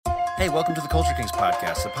Hey, welcome to the Culture Kings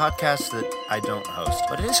podcast, a podcast that I don't host,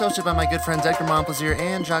 but it is hosted by my good friends Edgar Montplaisir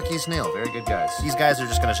and Jacques Neal. Very good guys. These guys are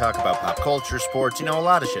just going to talk about pop culture, sports, a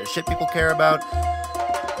lot of shit. Shit people care about.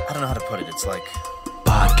 I don't know how to put it. It's like...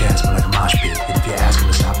 Podcast, but like a mosh pit. And if you're asking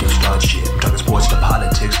to stop, they'll start shit. I'm talking sports to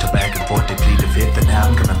politics to back and forth. They plead the fifth, and now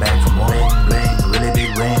I'm coming back for more. Bling, bling, really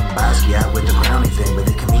big ring. Basquiat with the crowny thing, but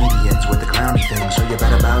the comedians with the clowny thing. So you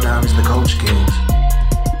better bow down, it's the Culture Kings.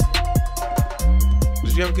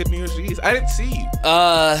 Did you have a good New Year's Eve? I didn't see you.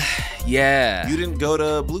 Yeah. You didn't go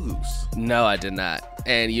to Blue Goose. No, I did not.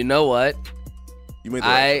 And you know what? You made the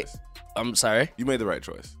right choice. I'm sorry? You made the right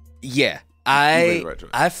choice. Yeah. made the right choice.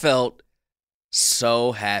 I felt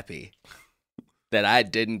so happy that I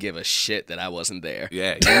didn't give a shit that I wasn't there.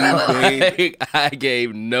 Yeah. You made, I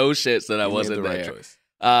gave no shits that I wasn't the right there. choice.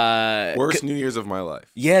 Worst New Year's of my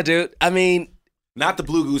life. Yeah, dude. I mean... Not the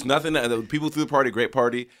Blue Goose, nothing. The people threw the party, great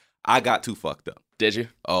party. I got too fucked up. Did you?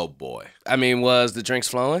 Oh, boy. I mean, was the drinks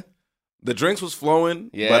flowing? The drinks was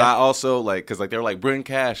flowing, yeah. But I also, because they were like, bring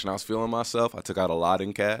cash, and I was feeling myself. I took out a lot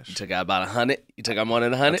in cash. You took out about 100? You took out more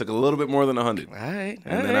than 100? I took a little bit more than 100. All right.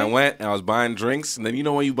 And then I went, and I was buying drinks, and then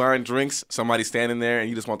when you buying drinks, somebody's standing there, and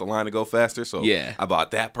you just want the line to go faster, so yeah. I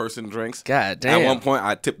bought that person drinks. God damn. At one point,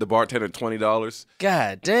 I tipped the bartender $20.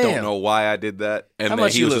 God damn. Don't know why I did that. And How then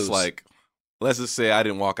much he you was lose? just like, let's just say I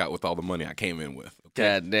didn't walk out with all the money I came in with. Okay?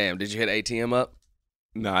 God damn. Did you hit ATM up?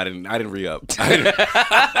 No, I didn't re-up. That's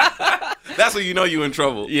when you know you in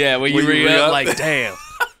trouble. Yeah, when you re-up, like, damn.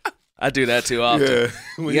 I do that too often.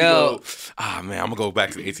 Yeah. Man, I'm going to go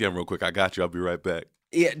back to the ATM real quick. I got you. I'll be right back.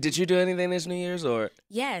 Yeah, did you do anything this New Year's or?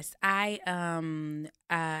 Yes, I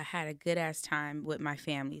had a good ass time with my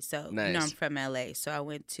family. So nice. I'm from LA, so I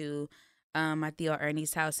went to my Theo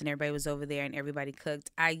Ernie's house, and everybody was over there, and everybody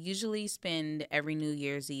cooked. I usually spend every New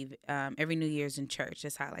Year's Eve, every New Year's in church.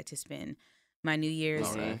 That's how I like to spend my New Year's.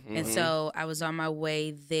 Okay. And so I was on my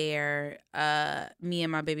way there. Me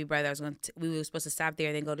and my baby brother, we were supposed to stop there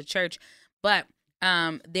and then go to church, but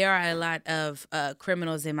there are a lot of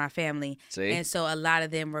criminals in my family. See? And so a lot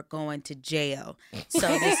of them were going to jail. So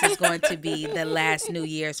this is going to be the last New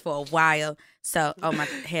Year's for a while. So, my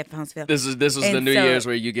headphones fell. This is the New Year's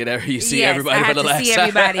where you see yes, everybody for the last time. I have to see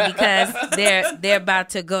everybody because they're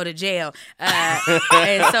about to go to jail.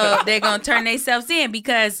 And so they're going to turn themselves in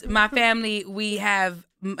because my family, we have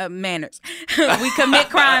manners. We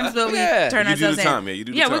commit crimes, but we turn ourselves in. You do the time, yeah. You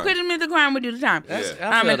do the time. We commit the crime, we do the time.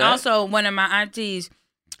 And also, one of my aunties,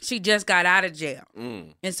 she just got out of jail.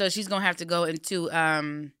 And so she's going to have to go into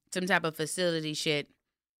some type of facility shit.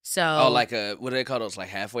 So like what do they call those, like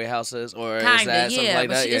halfway houses, or kinda, is that something like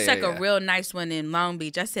that? It's a real nice one in Long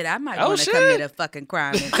Beach. I said I might want to commit a fucking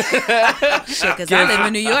crime. Shit, because I live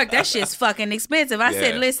in New York. That shit's fucking expensive. I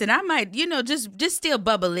said, listen, I might, just steal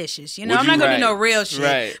Bubblicious. I'm not gonna do no real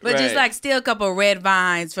shit, but just like steal a couple of red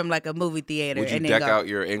vines from like a movie theater. Would you and deck then go. out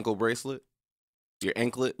your ankle bracelet? Your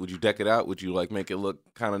anklet? Would you deck it out? Would you make it look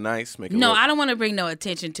kind of nice? I don't want to bring no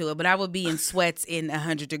attention to it, but I would be in sweats in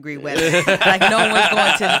 100-degree weather. Like no one's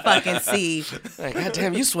going to fucking see. Like, God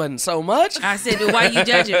damn, you sweating so much. I said, why you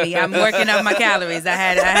judging me? I'm working up my calories. I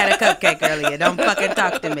had a cupcake earlier. Don't fucking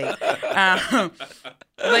talk to me.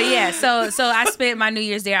 But yeah, so I spent my New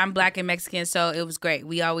Year's there. I'm Black and Mexican, so it was great.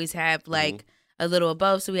 We always have a little of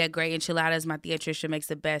both. So we had great enchiladas. My tia Trisha makes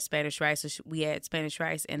the best Spanish rice. So we had Spanish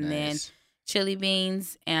rice and then chili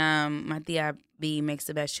beans. My tia B makes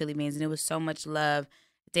the best chili beans, and it was so much love,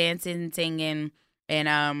 dancing, singing,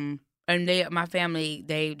 and my family,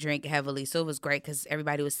 they drink heavily, so it was great because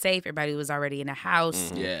everybody was safe. Everybody was already in the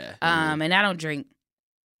house. Yeah. And I don't drink,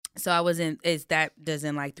 so I wasn't. That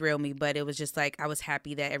doesn't thrill me, but it was just I was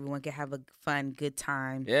happy that everyone could have a fun, good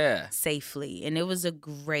time. Yeah. Safely, and it was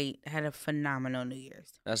had a phenomenal New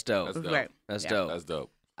Year's. That's dope. It was great. That's dope. That's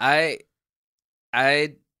dope. I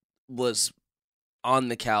was on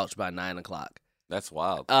the couch by 9:00. That's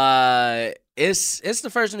wild. It's the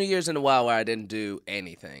first New Year's in a while where I didn't do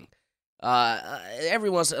anything. Every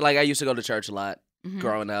once, I used to go to church a lot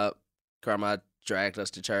growing up. Grandma dragged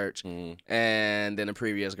us to church, and then a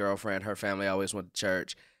previous girlfriend, her family always went to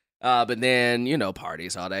church. But then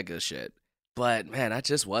parties, all that good shit. But man, I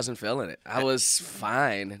just wasn't feeling it. I was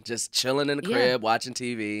fine, just chilling in the crib, watching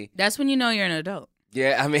TV. That's when you know you're an adult.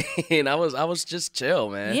 Yeah, I mean, I was just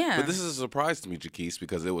chill, man. Yeah. But this is a surprise to me, Jaquise,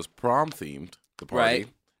 because it was prom themed, the party.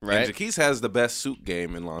 Right. And Jaquise has the best suit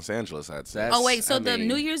game in Los Angeles, I'd say. Oh wait, so the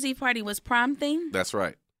New Year's Eve party was prom themed? That's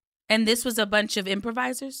right. And this was a bunch of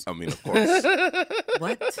improvisers? I mean, of course.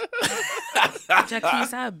 What?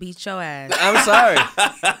 Jaquise, I'll beat your ass. I'm sorry.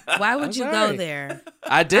 Why would you sorry. go there?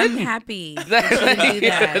 I didn't. I'm happy that you didn't do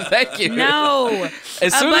that. Thank you. No.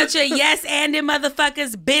 As A soon bunch as- of yes-anding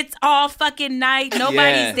motherfuckers bits all fucking night. Nobody's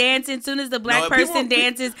Yeah. dancing. As soon as the black No, person people-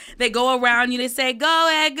 dances, they go around you. They say, go,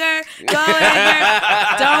 Edgar. Go,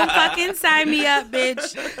 Edgar. Don't fucking sign me up,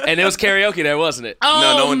 bitch. And it was karaoke there, wasn't it?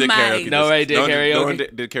 Oh, no one did my. karaoke. Nobody did No one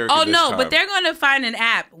karaoke? did karaoke. Oh, this no, time. but they're going to find an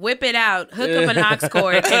app, whip it out, hook up an aux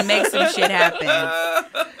cord, and make some shit happen.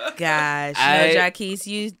 Gosh. I- No, Jaquise,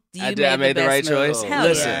 you I made the right best move. choice. Hell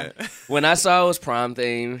Listen, yeah. when I saw it was prom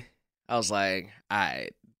theme, I was like, all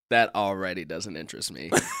right, that already doesn't interest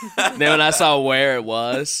me. Then when I saw where it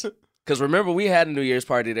was, because remember, we had a New Year's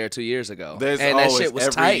party there 2 years ago. There's and that always shit was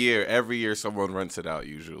every tight. Every year someone rents it out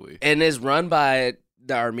usually. And it's run by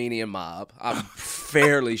the Armenian mob, I'm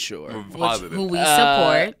fairly sure. I'm positive. Who we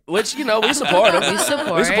support. Which, you know, we support them. We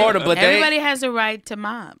support. We support them, but everybody has a right to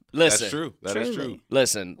mob. listen. That's true. That is Truly. true.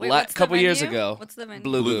 Listen, Wait, a what's the couple years venue? ago, What's the venue?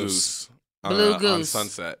 Blue Blue Goose. Goose. Blue On Goose.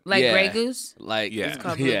 Sunset. Like Yeah. Grey Goose? Like, Yeah. It's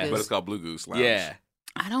called Blue yeah. Goose. But it's called Blue Goose Lounge. Yeah.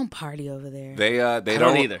 I don't party over there. They I don't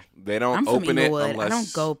don't either. They don't I'm from open it Inglewood. unless I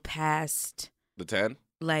don't go past, the 10.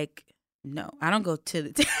 like, no. I don't go to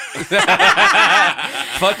the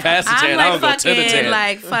Fuck past the 10. I'm I like don't go to the 10. fucking,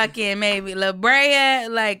 like, fucking maybe La Brea,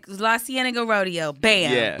 like, La Cienega Rodeo.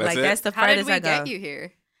 Bam. Yeah. That's Like, it? that's the How did furthest we I go. get you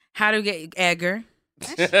here? How to get Edgar.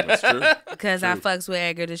 That's true. Because I fucks with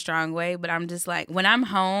Edgar the strong way, but I'm just like, when I'm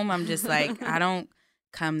home, I'm just like, I don't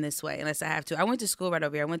come this way unless I have to. I went to school right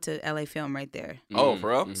over here. I went to LA Film right there. Oh, for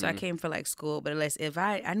real? So I came for like school, but unless if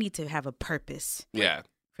I need to have a purpose Yeah.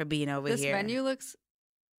 for being over This here. venue looks.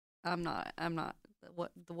 I'm not.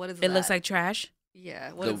 What is that? It looks like trash.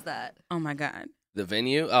 Yeah. What is that? Oh my God. The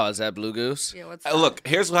venue? Oh, is that Blue Goose? Yeah. What's that? Look,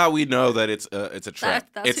 here's how we know that it's a trap.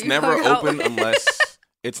 That's It's what you never hung out open with.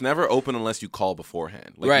 unless you call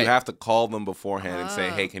beforehand. Like Right. you have to call them beforehand and say,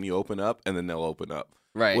 Oh. "Hey, can you open up?" And then they'll open up.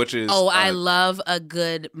 Right. Which is Oh, I love a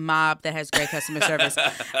good mob that has great customer service.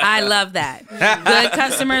 I love that. Good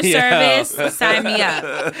customer Yeah. service. Sign me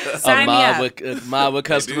up. Sign me mob up. with mob with They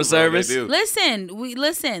do, customer bro, service. They do. Listen.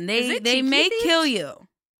 Is They it they Tiki may Thieves? kill you.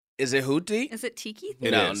 Is it Houthi? Is it Tiki?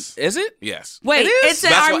 It No. is. Is it? Yes. Wait, It is? it's an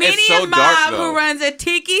That's why Armenian it's so dark, mob though. who runs a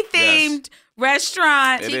tiki themed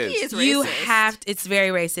restaurant. It Tiki is. is racist. You have to, it's very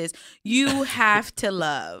racist. You have to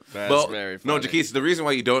love. That's Well, very no, funny. Jaquise, the reason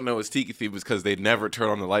why you don't know it's Tiki Thieves is because they never turn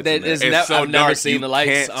on the lights. That in there. is It's so I've never dark, seen you the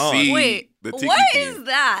lights can't on. see Wait. the Tiki What Thieves. is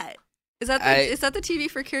that? Is that I- is that the TV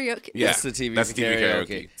for karaoke? Yeah, It's the TV that's for the TV karaoke.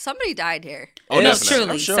 karaoke. Somebody died here. Oh, It is definitely.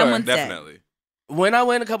 Truly, I'm sure. someone said. Definitely. When I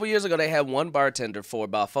went a couple years ago, they had one bartender for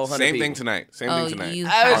about 400 Same people. thing tonight. Same Oh, thing tonight. you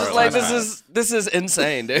I was have just like, to. this is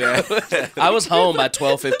insane, dude. Yeah. I was home by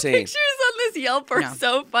 12:15. Pictures on this Yelp are No.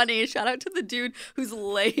 so funny. Shout out to the dude who's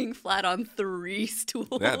laying flat on 3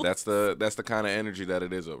 stools. Yeah, that's the kind of energy that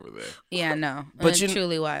it is over there. Yeah, no. But But you-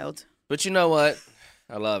 truly wild. But you know what?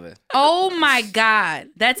 I love it. Oh my God.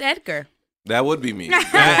 That's Edgar. That would be me.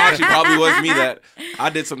 That actually probably was me. That I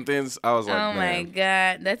did some things. I was like, Oh my man,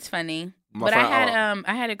 God. That's funny. My But friend-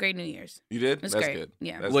 I had a great New Year's. you did. It was That's great. good.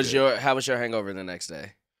 Yeah. That's good. How was your hangover the next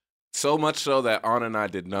day? So much so that Anna and I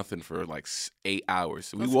did nothing for like 8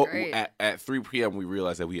 hours. We That's woke great. at 3 p.m. We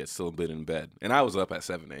realized that we had still been in bed, and I was up at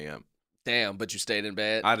 7 a.m. Damn, but you stayed in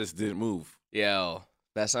bed. I just didn't move. Yo,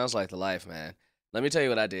 that sounds like the life, man. Let me tell you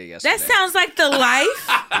what I did yesterday. That sounds like the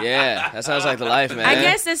life. Yeah, that sounds like the life, man. I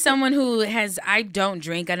guess as someone who I don't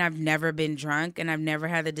drink and I've never been drunk and I've never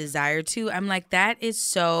had the desire to, I'm like, that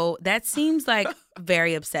seems like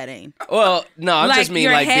very upsetting. Well, no, I Like, just mean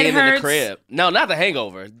your like head being in the hurts? crib. No, not the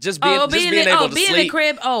hangover. Just being able to being in sleep the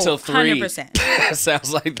crib. Oh, till 3. 100%.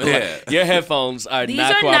 Sounds like the Yeah. Your headphones are These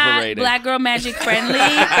not are not cooperating. Black Girl Magic friendly.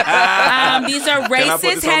 These are I put racist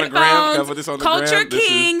this on the gram? Can I headphones. put this on the Culture gram? This is-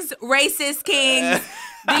 kings, racist kings.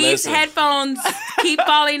 These Listen. headphones keep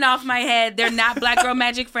falling off my head. They're not Black Girl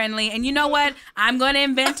Magic friendly. And you know what? I'm going to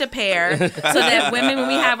invent a pair so that women, when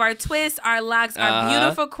we have our twists, our locks, our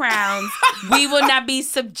beautiful crowns, we will not be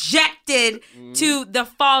subjected to the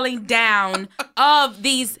falling down of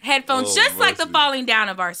these headphones, Oh, just like the mercy. falling down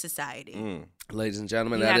of our society. Ladies and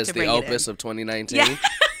gentlemen, You that have is to the bring it opus in. of 2019. Yeah.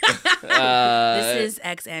 This is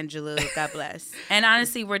ex Angelou. God bless. And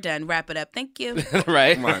honestly, we're done. Wrap it up. Thank you.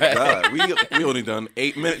 Right. Oh my God, we only done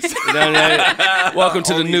 8 minutes. No. Welcome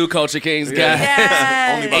to the new Culture Kings, guys.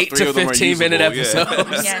 Yes. Only about 8 3 to of them are 15-minute usable, yeah.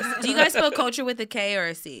 episodes. Yes. Do you guys spell culture with a K or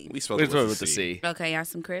a C? We spelled We it throw it with the C. Okay, y'all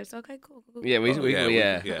some cribs. Okay, cool. Yeah, we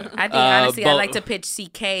yeah. I think honestly, I Bo- like to pitch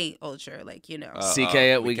CK Ultra, like CK,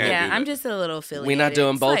 we can't yeah, do I'm that. just a little affiliated. We not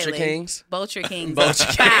doing Vulture slightly. Kings? Vulture Kings.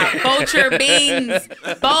 Vulture Vulture Beans.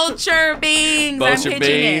 Vulture Beans. Vulture I'm pitching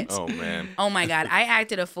Beans. it. Oh man. Oh my God, I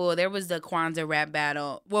acted a fool. There was the Kwanzaa rap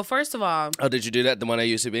battle. Well, first of all, Oh, did you do that? The one I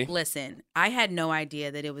used to be? listen, I had no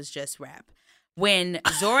idea that it was just rap. When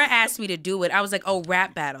Zora asked me to do it, I was like, oh,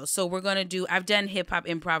 rap battle. So we're going to do, I've done hip hop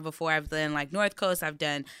improv before. I've done like North Coast. I've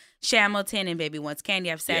done Shamilton and Baby Wants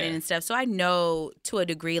Candy. I've sat in and stuff. So I know to a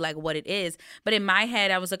degree like what it is. But in my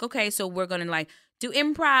head, I was like, okay, so we're going to like do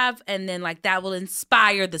improv and then like that will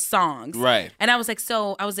inspire the songs. Right. And I was like,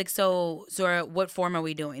 so Zora, what form are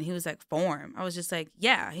we doing? He was like, form. I was just like,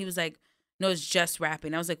 yeah. He was like, no, it's just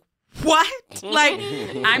rapping. I was like, what? Like,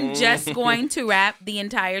 I'm just going to rap the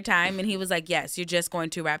entire time. And he was like, yes, you're just going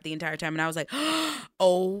to rap the entire time. And I was like,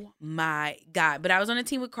 oh my God. But I was on a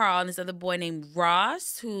team with Carl and this other boy named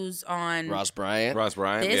Ross, who's on Ross Bryant. Ross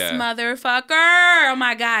Bryant. this yeah. motherfucker. Oh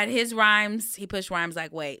my God. His rhymes, he pushed rhymes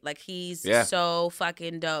like, wait, like he's Yeah. so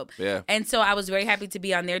fucking dope. Yeah. And so I was very happy to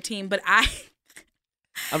be on their team. But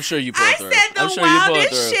I'm sure you pulled I through. said the I'm sure you pulled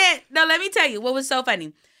wildest through. shit. No, let me tell you what was so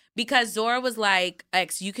funny. Because Zora was like,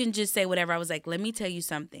 X, you can just say whatever. I was like, let me tell you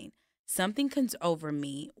something. Something comes over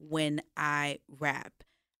me when I rap.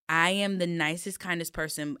 I am the nicest, kindest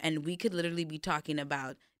person. And we could literally be talking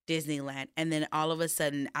about Disneyland. And then all of a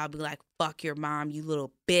sudden, I'll be like, fuck your mom, you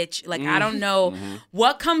little bitch. Like, I don't know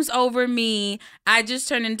what comes over me. I just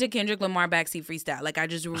turned into Kendrick Lamar backseat freestyle. Like, I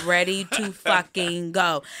just ready to fucking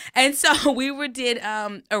go. And so we did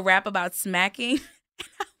a rap about smacking.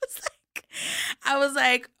 I was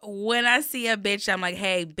like, when I see a bitch, I'm like,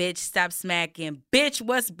 hey, bitch, stop smacking. Bitch,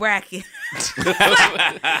 what's bracking?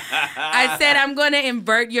 I said, I'm going to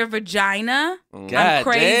invert your vagina. God I'm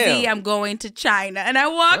crazy. damn. I'm going to China. And I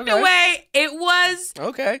walked Okay. away. It was,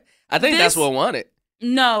 Okay. I think This- that's what won it.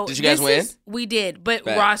 no. Did you guys win? We did. But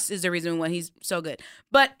Bet. Ross is the reason we won. He's so good.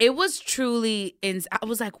 But it was truly, I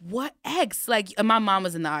was like, what X? Like, my mom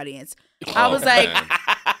was in the audience. I was like,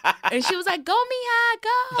 and she was like, go, Mija,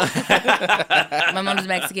 go. My mom's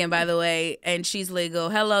Mexican, by the way, and she's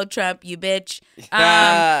legal. Hello, Trump, you bitch.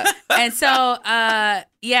 And so,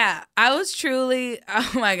 yeah, I was truly,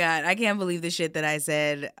 oh my God, I can't believe the shit that I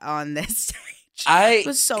said on this stage. It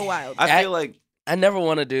was so wild. I feel like I never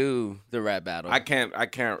want to do the rap battle. I can't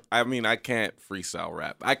freestyle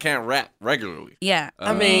rap. I can't rap regularly. Yeah,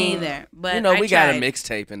 I mean, either. But you know, I we got a tried.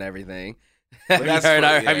 mixtape and everything. But that's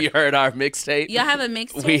Have for- you heard our mixtape? Y'all have a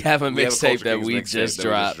mixtape? We have a We have a mixtape Culture that Kings we mixtape just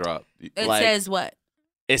that we dropped. It like- says what?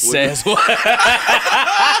 It says what?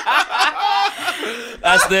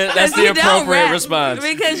 That's the Because you don't appropriate rap. response.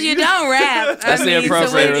 Because you don't rap. That's I the mean, so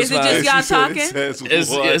appropriate wait, is it just response. y'all talking?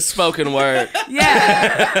 It's spoken word.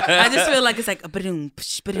 Yeah. I just feel like it's like a ba-doom,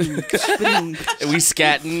 psh, ba-doom, psh, ba-doom, psh. We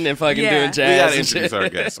scatting and fucking Yeah. doing We jazz. gotta and introduce shit. our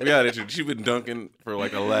guest. We gotta introduce. She's been dunking for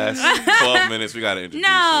like the last 12 minutes. We gotta introduce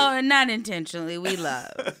her. No, not intentionally. We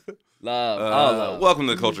love. Love. All love. Welcome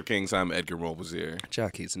to the Culture Kings. I'm Edgar Mobizier.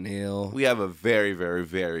 Jockey's Neil. We have a very, very,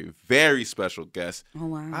 very, very special guest. Oh,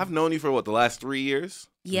 wow. I've known you for what, the last 3 years?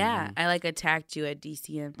 Yeah, I like attacked you at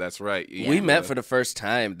DCM. That's right. We met for the first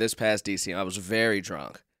time this past DC. I was very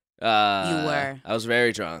drunk. You were. I was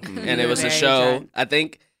very drunk. You And it were was a very show. drunk. I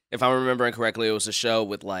think, if I'm remembering correctly, it was a show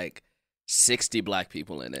with like 60 black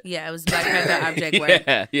people in it. Yeah, it was Black Panther Object Work.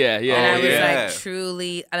 Yeah. And I was yeah. like,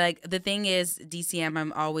 truly, like, the thing is, DCM,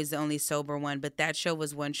 I'm always the only sober one, but that show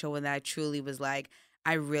was one show where I truly was like,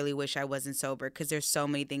 I really wish I wasn't sober because there's so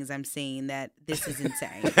many things I'm seeing that this is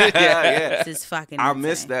insane. yeah. This is fucking I insane.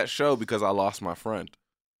 missed that show because I lost my friend.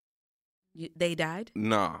 They died?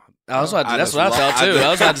 Nah. I was about to, I that's just what I lo- thought I too. just- I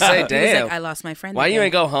was about to say, He was damn. like, I lost my friend. Why you again.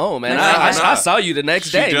 ain't go home, man? Nah, I nah. saw you the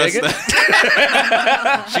next day, nigga.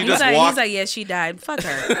 She He's just like, walked. he's like, yeah, she died. Fuck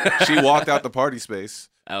her. She walked out the party space,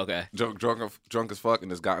 Okay. drunk as fuck, and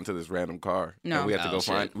just got into this random car. No. And we had to Oh, go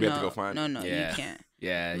shit. find. We had to go find. No, Yeah. you can't.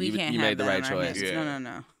 Yeah, We can't you have made the that right on our choice. hands. Yeah.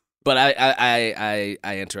 No. But I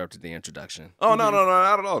interrupted the introduction. Oh no,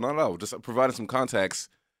 not at all, not at all. Just providing some context.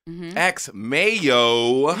 Ex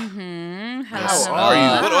Mayo. Mm-hmm. How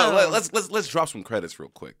are you? Let's drop some credits real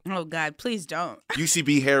quick. Oh, God, please don't.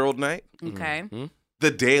 UCB Herald Night, Okay. The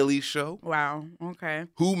Daily Show. Wow. Okay.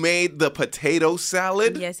 Who made the potato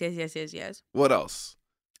salad? Yes. What else?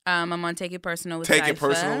 I'm on Take It Personal with Take Cypher. It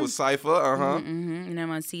Personal with Cypher. And I'm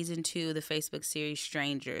on season 2 of the Facebook series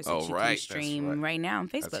Strangers, which you right. can stream right now on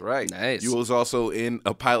Facebook. That's right. Nice. You was also in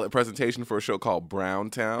a pilot presentation for a show called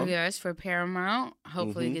Browntown. Yes, for Paramount.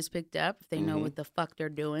 Hopefully it gets picked up if they know what the fuck they're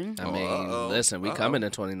doing. I mean, listen, we coming in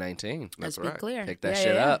 2019. Let's be right. clear. Pick that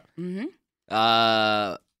shit up. Mm-hmm.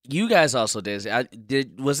 You guys also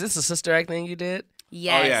did. Was this a Sister Act thing you did?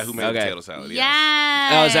 Yes. Oh, yeah, who made Okay. potato salad?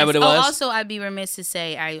 Yes. Oh, is that what it was? Also, I'd be remiss to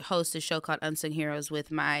say I host a show called Unsung Heroes with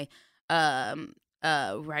my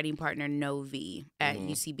writing partner Novi at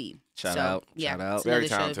UCB. Shout So, out. Yeah, Shout out. it's Very another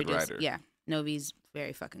show I talented produce. writer. Yeah, Novi's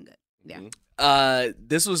very fucking good. Yeah.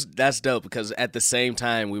 That's dope because at the same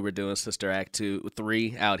time we were doing Sister Act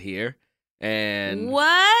 3 out here, and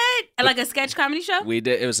What? Like a sketch comedy show? we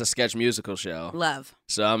did. It was a sketch musical show. Love.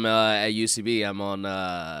 So I'm at UCB. I'm on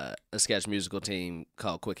a sketch musical team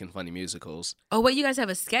called Quick and Funny Musicals. Oh, wait, you guys have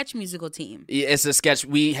a sketch musical team. It's a sketch.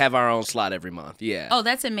 We have our own slot every month. Yeah. Oh,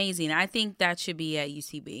 that's amazing. I think that should be at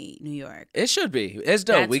UCB, New York. It should be. It's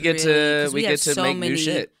dope. That's We get really- 'cause to we we have get to so make new many-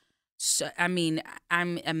 shit. So, I mean,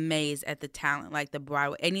 I'm amazed at the talent, like the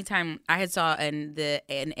Broadway. Anytime I had saw an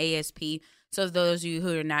ASP. So those of you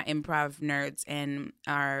who are not improv nerds and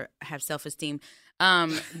have self-esteem,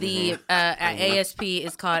 the ASP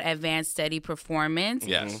is called Advanced Steady Performance.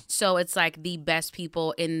 Yes. So it's like the best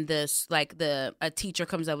people in this, like a teacher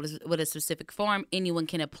comes up with a specific form, anyone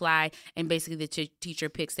can apply, and basically the teacher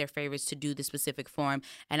picks their favorites to do the specific form.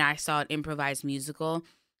 And I saw an improvised musical,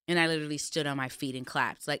 and I literally stood on my feet and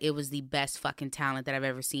clapped. Like, it was the best fucking talent that I've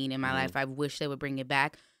ever seen in my life. I wish they would bring it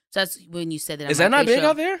back. So that's when you said that. Is that not big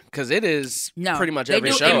out there? Because it is No, pretty much they every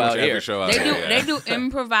do show every out here. show out They there, do. yeah. They do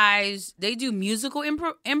improvise. They do musical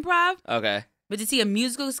improv. Okay. But to see a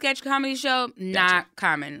musical sketch comedy show, not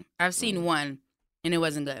common. I've seen one, and it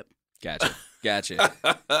wasn't good. Gotcha.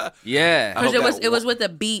 Yeah. Because hope it was with a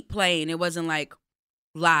beat playing. It wasn't like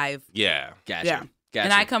live. Yeah. Gotcha. Yeah. Gotcha.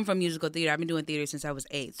 And I come from musical theater. I've been doing theater since I was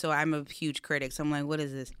 8, so I'm a huge critic. So I'm like, what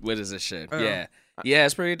is this? What is this shit? Oh. Yeah. Yeah,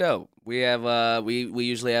 it's pretty dope. We have we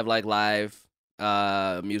usually have like live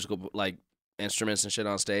musical like instruments and shit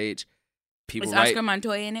on stage. People Is write. Oscar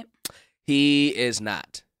Montoya in it? He is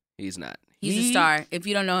not. He's not. He's a star. If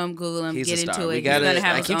you don't know him, Google him. He's Get a star. into it. We He's gotta, gonna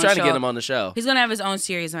have I his keep own trying to show. get him on the show. He's gonna have his own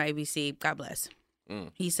series on ABC. God bless.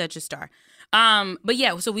 He's such a star. But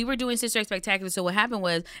yeah, so we were doing Sister Act Spectacular. So what happened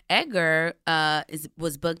was Edgar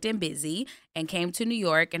was booked and busy and came to New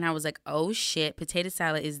York, and I was like, oh shit, Potato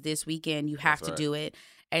Salad is this weekend. You have to do it.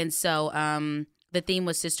 And so the theme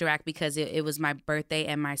was Sister Act because it was my birthday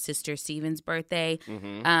and my sister Steven's birthday.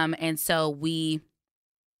 And so we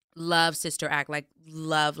love Sister Act, like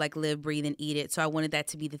live, breathe, and eat it. So I wanted that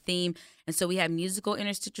to be the theme. And so we had musical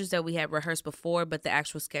interstitials that we had rehearsed before, but the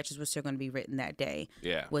actual sketches were still going to be written that day.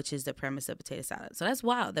 Yeah. Which is the premise of Potato Salad. So that's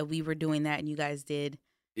wild that we were doing that and you guys did.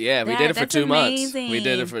 Yeah, we That- did it for that's 2 months. amazing. We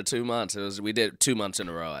did it for 2 months. We did 2 months in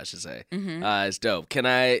a row, I should say. Mm-hmm. It's dope. Can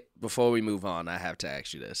I, before we move on, I have to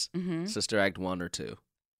ask you this: Sister Act 1 or 2?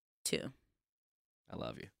 2. I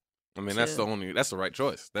love you. I mean, that's the right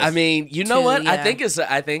choice. I mean, you know 2, what? yeah. I think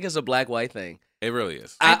it's a black-white thing. it really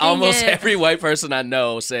is. I think Almost it- every white person I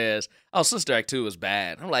know says, "Oh, Sister Act 2 is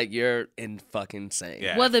bad." I'm like, you're in fucking insane.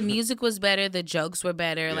 Yeah. Well, the music was better. The jokes were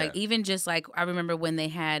better. Yeah. Like, even just like, I remember when they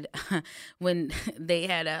had,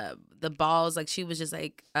 the balls, like she was just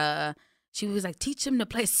like, she was like, teach him to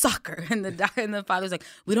play soccer. And the father was like,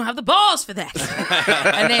 we don't have the balls for that.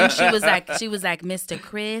 And then she was like, Mr.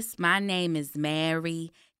 Chris, my name is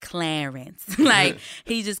Mary Clarence. Like,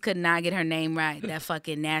 he just could not get her name right. That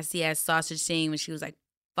fucking nasty ass sausage scene when she was like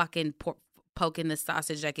fucking poking the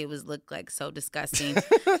sausage like it looked like so disgusting.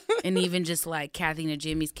 And even just like Kathy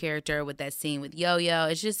Najimy's character with that scene with Yo-Yo.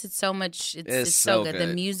 It's so much. It's so good. The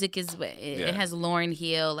music it has Lauryn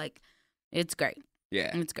Hill. Like, it's great.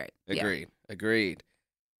 Yeah. It's great. Yeah. Agreed.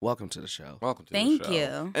 Welcome to the show. Welcome to Thank the show.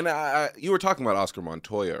 you. And you were talking about Oscar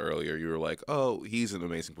Montoya earlier. You were like, oh, he's an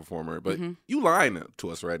amazing performer. But Mm-hmm. you lying to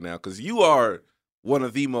us right now because you are one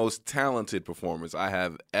of the most talented performers I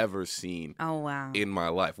have ever seen Oh, wow. in my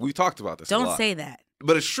life. We talked about this a Don't lot. say that.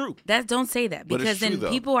 But it's true. Don't say that But it's because then true, though.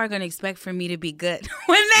 people are going to expect for me to be good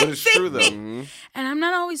when they But it's see true, though. me. And I'm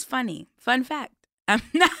not always funny. Fun fact. I'm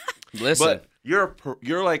not. Listen. But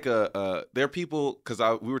you're like there are people, because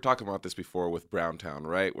we were talking about this before with Browntown,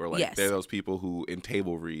 right? Where like Yes. there are those people who in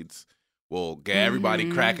table reads will get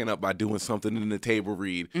everybody cracking up by doing something in the table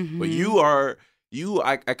read. But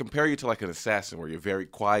I compare you to like an assassin where you're very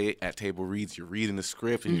quiet at table reads. You're reading the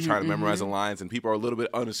script and you're trying to memorize the lines, and people are a little bit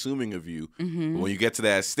unassuming of you. But when you get to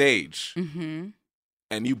that stage,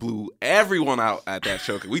 and you blew everyone out at that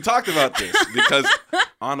show. We talked about this because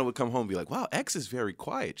Anna would come home and be like, wow, X is very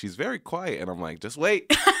quiet. She's very quiet. And I'm like, just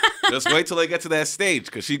wait. Just wait till they get to that stage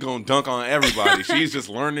because she's going to dunk on everybody. She's just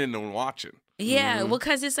learning and watching. Yeah, well,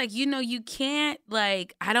 because it's like, you can't,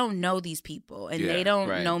 like, I don't know these people, and they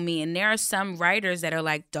don't know me. And there are some writers that are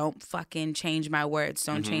like, don't fucking change my words.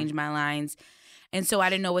 Don't change my lines. And so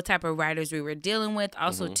I didn't know what type of writers we were dealing with.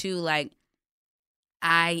 Also, too, like,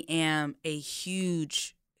 I am a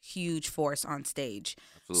huge force on stage.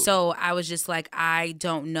 Absolutely. So I was just like, I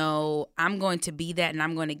don't know. I'm going to be that and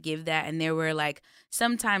I'm going to give that. And there were like,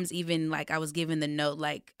 sometimes even like I was given the note,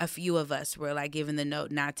 like a few of us were like given the note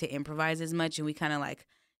not to improvise as much. And we kind of like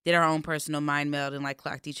did our own personal mind meld and like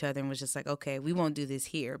clocked each other and was just like, okay, we won't do this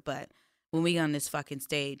here. But when we on this fucking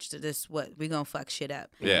stage, we gonna fuck shit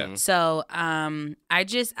up. Yeah. So I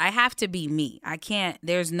have to be me. I can't,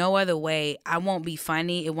 there's no other way. I won't be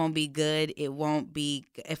funny. It won't be good. It won't be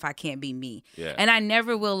if I can't be me. Yeah. And I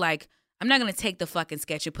never will like, I'm not gonna take the fucking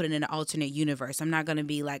sketch and put it in an alternate universe. I'm not gonna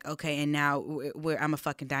be like, okay, and now I'm a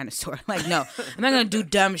fucking dinosaur. Like, no, I'm not gonna do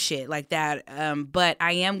dumb shit like that. But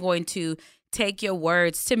I am going to take your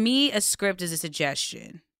words. To me, a script is a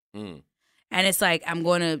suggestion. And it's like, I'm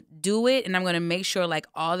going to do it and I'm going to make sure like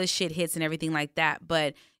all the shit hits and everything like that.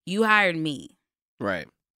 But you hired me. Right.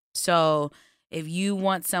 So if you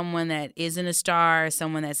want someone that isn't a star,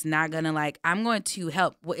 someone that's not going to like, I'm going to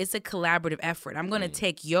help. Well, it's a collaborative effort. I'm going to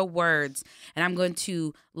take your words and I'm going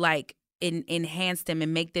to like enhance them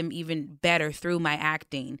and make them even better through my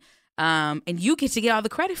acting. And you get to get all the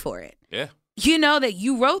credit for it. Yeah. You know that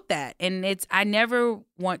you wrote that. And I never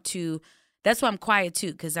want to. That's why I'm quiet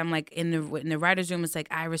too, because I'm like in the writer's room. It's like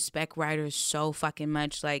I respect writers so fucking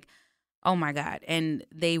much, like, oh my God, and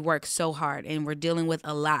they work so hard, and we're dealing with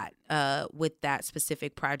a lot with that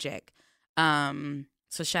specific project.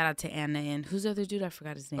 So shout out to Anna and who's the other dude? I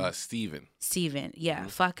forgot his name. Steven, yeah,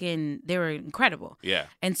 fucking, they were incredible. Yeah,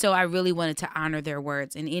 and so I really wanted to honor their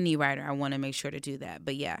words, and any writer, I want to make sure to do that.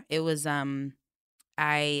 But yeah, it was I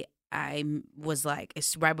was like,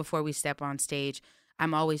 it's right before we step on stage.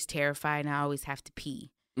 I'm always terrified and I always have to pee.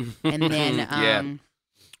 And then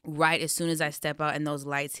right as soon as I step out and those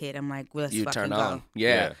lights hit, I'm like, well, let's you fucking turn go. on.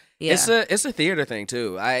 Yeah. It's a theater thing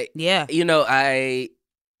too.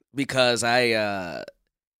 Because I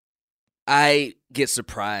get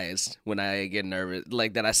surprised when I get nervous,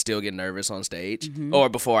 like that I still get nervous on stage or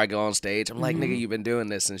before I go on stage. I'm like, nigga, you've been doing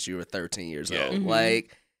this since you were 13 years old.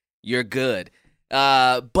 Like, you're good.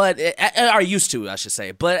 But are used to, I should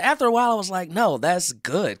say. But after a while, I was like, no, that's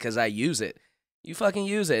good because I use it. You fucking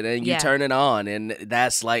use it and you turn it on, and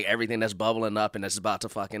that's like everything that's bubbling up and that's about to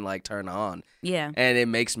fucking like turn on. Yeah. And it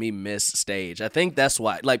makes me miss stage. I think that's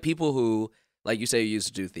why, like, people who, like you say, you used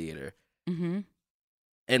to do theater. And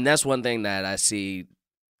that's one thing that I see.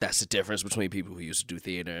 That's the difference between people who used to do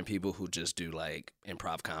theater and people who just do like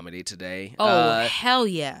improv comedy today. Oh, hell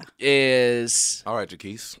yeah. Is all right,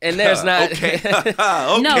 Jaquise. And there's not okay. No,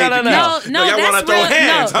 y'all want to throw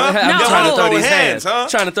hands, huh? I'm trying to throw these hands, huh?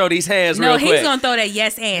 Trying to throw these hands real quick. No, he's gonna throw that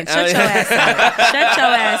yes and. Shut your ass up. Shut your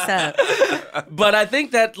ass up. But I think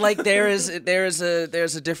that like there's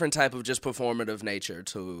a different type of just performative nature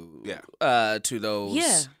to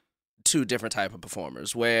those two different type of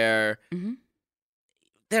performers where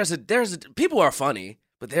there's a people are funny,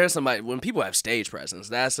 but there's somebody when people have stage presence,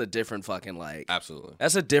 that's a different fucking like absolutely.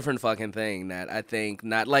 That's a different fucking thing that I think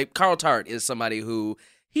not like Carl Tart is somebody who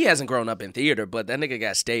he hasn't grown up in theater, but that nigga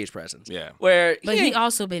got stage presence. Yeah. But he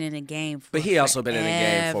also been in the game for a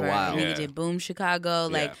while. He did Boom Chicago.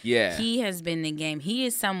 Like he has been in the game. He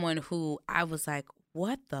is someone who I was like,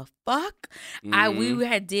 what the fuck? We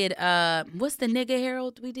had did what's the nigga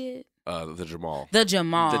Herald we did? The Jamal. The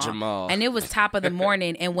Jamal. And it was top of the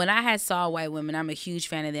morning. And when I had Saw White Women, I'm a huge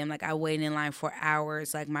fan of them. Like, I waited in line for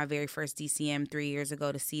hours, like my very first DCM 3 years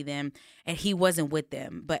ago to see them. And he wasn't with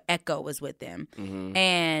them, but Echo was with them.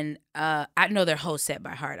 And I know their whole set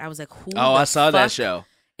by heart. I was like, who I saw that show.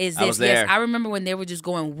 Is this? Yes, I remember when they were just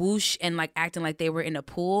going whoosh and like acting like they were in a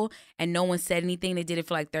pool and no one said anything. They did it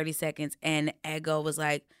for like 30 seconds. And Echo was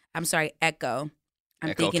like, I'm sorry, Echo.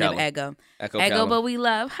 I'm thinking of Ego. Ego, but we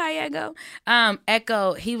love. Hi, Ego.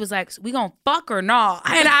 Echo, he was like, we gonna fuck or no?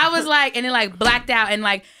 And I was like, and it like blacked out. And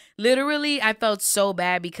like, literally, I felt so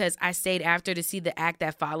bad because I stayed after to see the act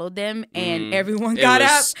that followed them. And everyone got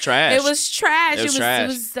up. Trash. It was trash. It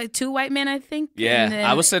was like two white men, I think. Yeah. Then,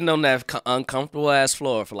 I was sitting on that uncomfortable ass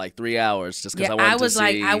floor for like 3 hours just because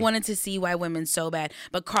I wanted to see white women so bad.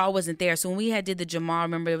 But Carl wasn't there. So when we did the Jamal,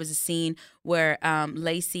 remember there was a scene where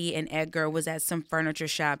Lacey and Edgar was at some furniture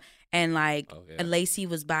shop and like Oh, yeah. Lacey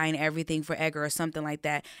was buying everything for Edgar or something like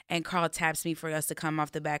that, and Carl taps me for us to come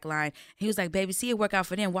off the back line. He was like, baby, see it work out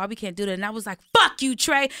for them. Why we can't do that? And I was like, fuck you,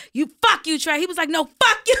 Trey. Fuck you, Trey. He was like, no,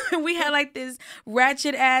 fuck you. And we had like this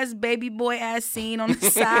ratchet ass baby boy ass scene on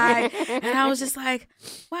the side. And I was just like,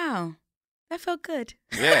 wow, that felt good.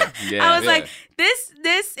 Yeah. I was like,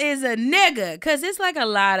 this is a nigga. Because it's like a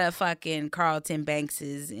lot of fucking Carlton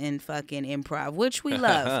Bankses in fucking improv, which we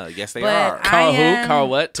love. Yes, they But are. Carl who? Carl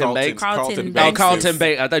what? Tim Carlton- Banks? Carlton Oh, Carl Bankses. Tim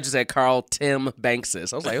Banks. I thought you said Carl Tim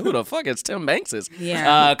Bankses. I was like, who the fuck is Tim Bankses?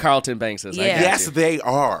 Yeah. Carlton Bankses. I Yeah. got Yes, you. they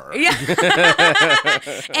are. Yeah.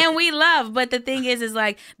 And we love, but the thing is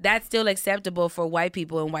like that's still acceptable for white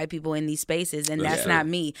people and white people in these spaces, and that's not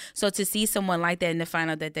me. So to see someone like that and to find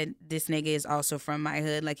out that this nigga is also from my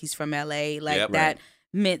hood, like he's from LA, like Yep. that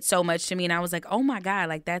meant so much to me, and I was like, oh my God,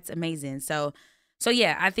 like that's amazing. So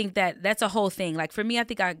yeah, I think that's a whole thing. Like for me, I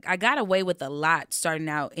think I got away with a lot starting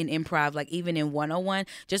out in improv, like even in 101,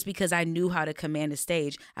 just because I knew how to command a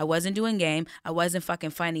stage. I wasn't doing game, I wasn't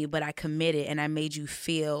fucking funny, but I committed and I made you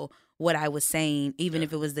feel what I was saying, even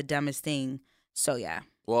if it was the dumbest thing. So yeah.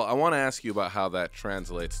 Well, I want to ask you about how that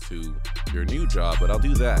translates to your new job, but I'll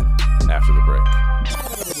do that after the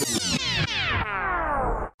break.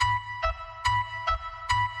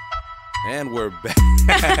 And we're back.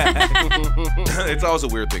 It's always a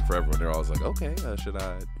weird thing for everyone. They're always like, okay, should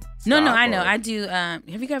I No, stop I know. or- I do. Have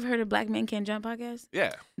you ever heard of Black Men Can't Jump podcast?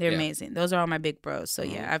 Yeah. They're Yeah. amazing. Those are all my big bros. So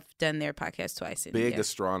yeah, I've done their podcast twice. And, Big yeah.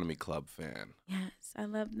 Astronomy Club fan. Yes, I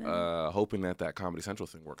love them. Hoping that Comedy Central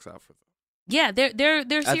thing works out for them. Yeah, their I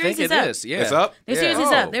series think is it up. is. Yeah. It's up? Their Yeah. series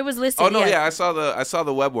is up. There was listed. Oh no, yeah, I saw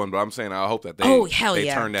the web one, but I'm saying I hope that they Hell they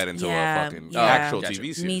yeah. turn that into Yeah, a fucking yeah. actual Gotcha.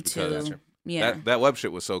 TV series. Me because too. Yeah, That web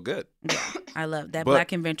shit was so good. I love that But-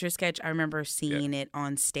 Black Inventor sketch. I remember seeing it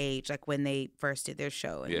on stage, like when they first did their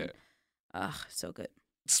show. And, Yeah. So good.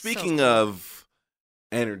 Speaking So of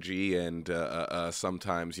energy and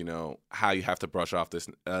sometimes, how you have to brush off this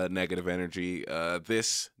negative energy,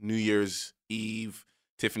 this New Year's Eve,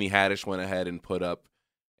 Tiffany Haddish went ahead and put up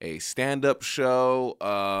a stand-up show.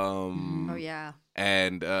 Oh yeah.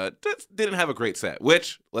 And didn't have a great set,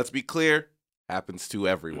 which, let's be clear, happens to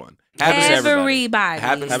everyone. Happens to Everybody.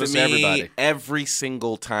 Happens Happens to to me everybody. every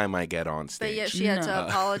single time I get on But stage. yet she had No. to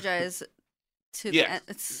apologize to Yeah.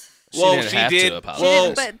 the it's She Well, didn't she have did. to apologize.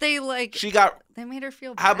 Well, but they she got. they made her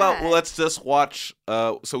feel bad. How about let's just watch?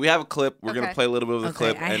 So we have a clip. We're gonna Okay. play a little bit of the Okay,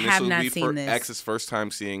 clip, I and this have will not be seen for this. X's first time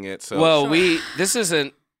seeing it. So Well, Sure. this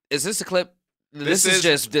isn't. Is this a clip? This This is is-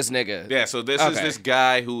 just this nigga. yeah, so this is Okay. this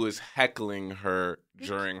guy who is heckling her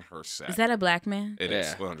during her set. Is that a black man? It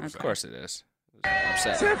is 100%. Of course it is. I'm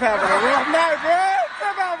upset. Tiff having a rough night, bro.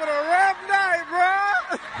 Tiff having a rough night,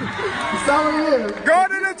 bro. That's all it is.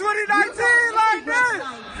 Going into 2019 like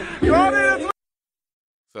this. Going into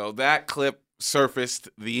So that clip surfaced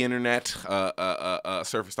the internet,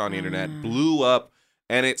 surfaced on the internet, blew up,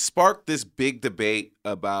 and it sparked this big debate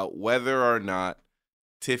about whether or not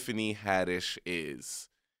Tiffany Haddish is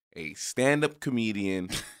a stand-up comedian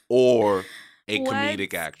or a What?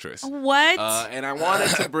 comedic actress. What? And I wanted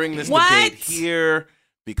to bring this What? debate here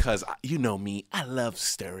because you know me, I love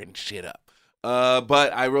stirring shit up.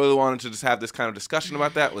 But I really wanted to just have this kind of discussion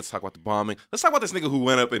about that. Let's talk about the bombing. Let's talk about this nigga who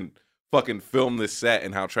went up and fucking filmed this set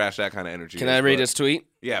and how trash that kind of energy Can is. I read But- his tweet?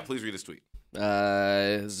 Yeah, please read his tweet.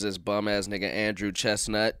 This is this bum ass nigga Andrew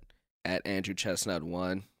Chestnut at Andrew Chestnut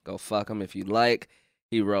 1. Go fuck him if you like.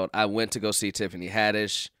 He wrote, I went to go see Tiffany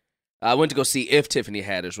Haddish. I went to go see if Tiffany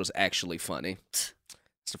Haddish was actually funny. It's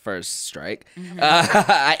the first strike.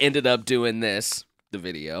 I ended up doing this, the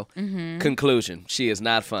video. Conclusion, she is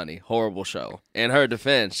not funny. Horrible show. In her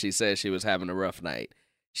defense, she said she was having a rough night.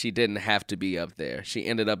 She didn't have to be up there. She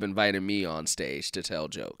ended up inviting me on stage to tell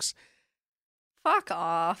jokes. Fuck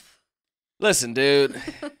off. Listen, dude.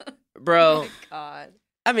 Oh Bro, my God.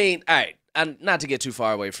 I mean, all right, not to get too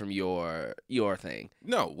far away from your thing.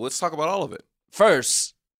 No, let's talk about all of it.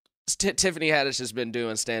 First, Tiffany Haddish has been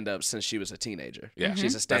doing stand-up since she was a teenager. Yeah.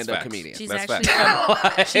 She's a That's stand-up facts. comedian. She's That's actually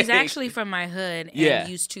facts. from, she's actually from my hood and Yeah.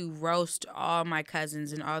 used to roast all my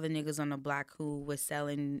cousins and all the niggas on the block who was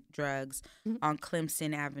selling drugs on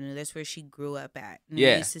Clemson Avenue. That's where she grew up at. And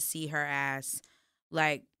Yeah. we used to see her ass.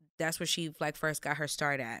 Like, that's where she like first got her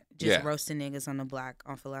start at. Just Yeah. roasting niggas on the block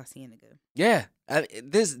on Felicianiga. Yeah.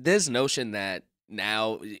 This notion that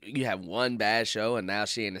now you have one bad show and now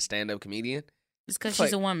she ain't a stand-up comedian. It's because Like-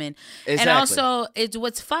 she's a woman. Exactly. And also, it's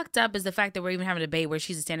what's fucked up is the fact that we're even having a debate where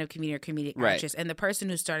she's a stand-up comedian or comedic Right. actress. And the person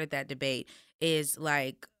who started that debate is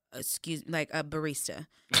like like a barista.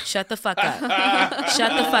 Shut the fuck up.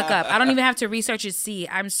 Shut the fuck up. I don't even have to research it. See,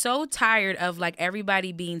 I'm so tired of like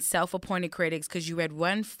everybody being self-appointed critics because you read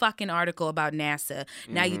one fucking article about NASA.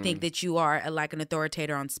 Now you think that you are like an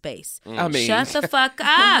authoritator on space. I mean, shut the fuck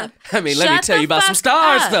up. I mean, let me tell you about some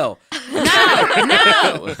stars, though.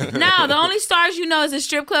 No. The only stars you know is a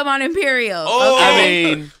strip club on Imperial. Oh,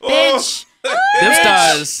 okay? I mean, bitch. Them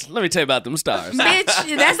stars. Let me tell you about them stars. Bitch,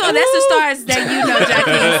 that's the stars that you know,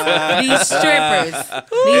 Jackie. These strippers.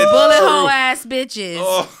 These bullet hole ass bitches.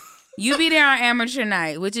 Oh. You be there on amateur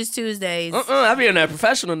night, which is Tuesdays. I be on that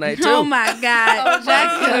professional night, too. Oh, my God.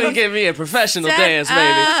 Let me give me a professional dance,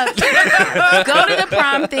 baby. Go to the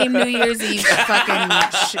prom theme New Year's Eve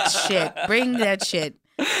fucking shit. Bring that shit.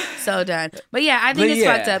 So done. But yeah, I think it's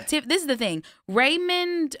fucked up. This is the thing.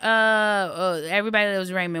 Raymond, everybody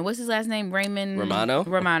loves Raymond. What's his last name? Raymond Romano.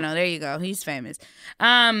 There you go. He's famous.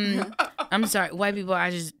 I'm sorry, white people.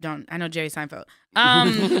 I just don't. I know Jerry Seinfeld.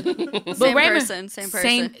 But Same Raymond, person. Same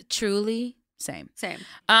person. Truly same. Same.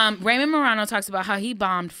 Raymond Morano talks about how he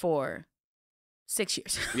bombed for 6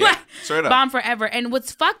 years. Yeah, straight up. Bombed forever. And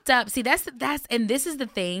what's fucked up? See, that's and this is the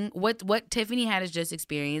thing. What Tiffany Haddish just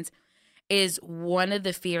experienced is one of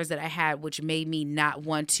the fears that I had, which made me not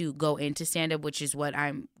want to go into stand-up, which is what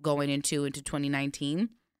I'm going into 2019.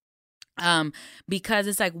 Because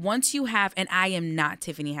it's like once you have, and I am not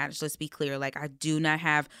Tiffany Haddish, let's be clear. Like I do not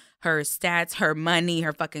have her stats, her money,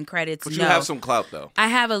 her fucking credits. But you have some clout though. I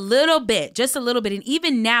have a little bit, just a little bit. And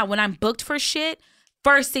even now when I'm booked for shit,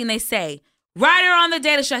 first thing they say, write her on the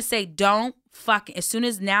Daily Show. I say, don't fucking, as soon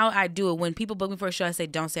as now I do it, when people book me for a show, I say,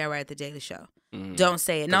 don't say I write at the Daily Show. Don't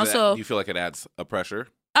say it. And also, you feel like it adds a pressure?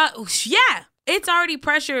 Yeah. It's already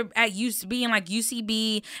pressure at being like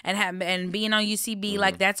UCB and being on UCB.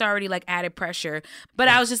 Like that's already like added pressure. But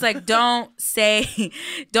I was just like, don't say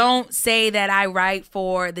that I write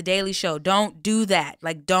for the Daily Show. Don't do that.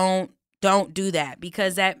 Like don't do that,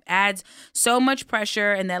 because that adds so much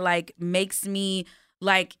pressure and that like makes me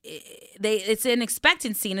like it's an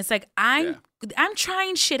expectancy, and it's like I'm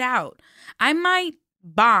trying shit out. I might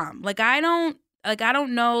bomb. Like I don't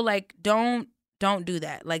know. Like don't do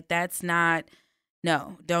that. Like that's not.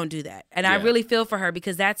 No, don't do that. And I really feel for her,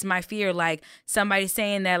 because that's my fear. Like somebody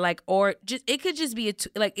saying that, like, or just it could just be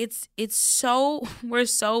like it's so we're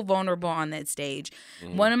so vulnerable on that stage.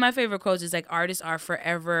 One of my favorite quotes is like, artists are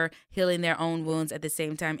forever healing their own wounds at the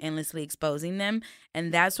same time endlessly exposing them.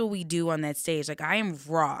 And that's what we do on that stage. Like I am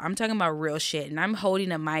raw. I'm talking about real shit, and I'm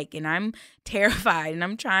holding a mic, and I'm terrified, and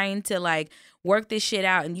I'm trying to like work this shit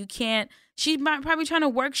out. And you can't. She's probably trying to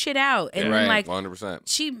work shit out. And then, like, 100%.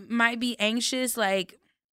 She might be anxious. Like,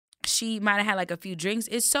 she might have had, like, a few drinks.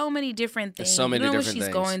 It's so many different things. So many different things. What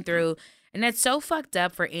she's going through. And that's so fucked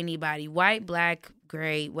up for anybody. White, black,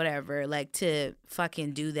 gray, whatever. Like, to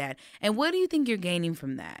fucking do that. And what do you think you're gaining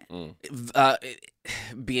from that?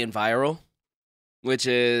 Being viral. Which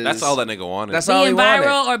is... That's all that nigga wanted. That's all he wanted. Being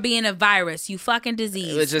viral or being a virus. You fucking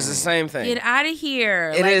disease. Which is the same thing. Get out of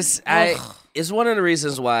here. It is... It's one of the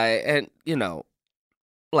reasons why, and you know,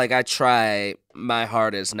 like I try my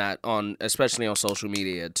hardest not on, especially on social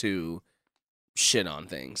media, to shit on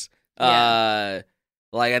things. Yeah.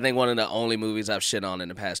 Like I think one of the only movies I've shit on in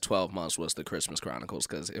the past 12 months was The Christmas Chronicles,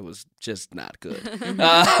 because it was just not good.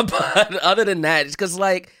 But other than that, it's because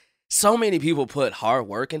like so many people put hard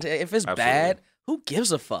work into it. If it's bad, who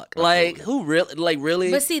gives a fuck? Like, who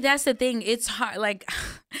really? But see, that's the thing. It's hard. Like,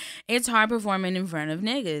 it's hard performing in front of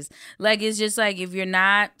niggas. Like, it's just like, if you're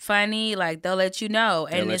not funny, like, they'll let you know.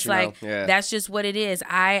 And it's like, that's just what it is.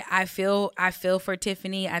 I feel for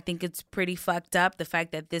Tiffany. I think it's pretty fucked up, the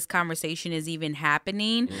fact that this conversation is even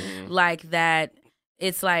happening. Like, that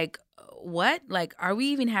it's like, what? Like, are we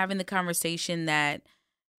even having the conversation that,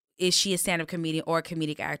 is she a stand-up comedian or a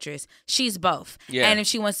comedic actress? She's both. Yeah. And if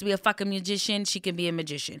she wants to be a fucking musician, she can be a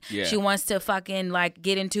magician. Yeah. She wants to fucking like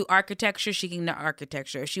get into architecture, she can do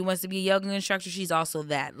architecture. If she wants to be a yoga instructor, she's also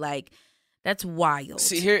that. Like, that's wild.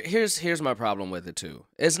 See, here's my problem with it too.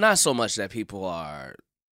 It's not so much that people are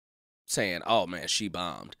saying, "Oh man, she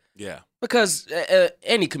bombed." Yeah. Because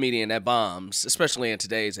any comedian that bombs, especially in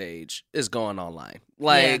today's age, is going online.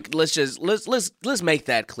 Like, let's make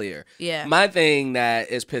that clear. Yeah. My thing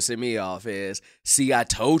that is pissing me off is, see, I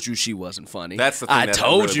told you she wasn't funny. That's the thing. I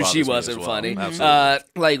told really you she wasn't funny.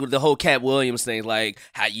 Absolutely. Like the whole Cat Williams thing. Like,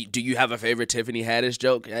 do you have a favorite Tiffany Haddish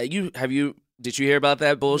joke? Did you hear about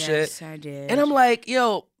that bullshit? Yes, I did. And I'm like,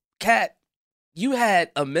 yo, Cat, you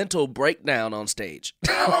had a mental breakdown on stage.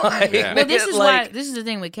 Well, this is the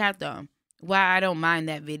thing with Kat though. Why I don't mind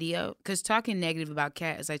that video, because talking negative about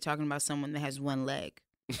Kat is like talking about someone that has one leg.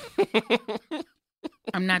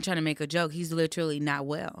 I'm not trying to make a joke. He's literally not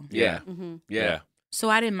well. Yeah. Mm-hmm. Yeah. So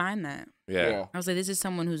I didn't mind that. Yeah. I was like, this is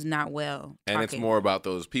someone who's not well. And it's talking. more about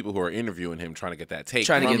those people who are interviewing him trying to get that take.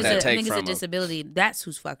 Trying to from get him. that I take think from it's a him. disability. That's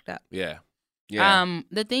who's fucked up. Yeah. Yeah.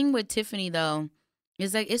 The thing with Tiffany though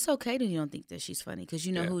is like it's okay that you don't think that she's funny because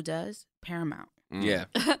you know Yeah. who does? Paramount. Mm. Yeah.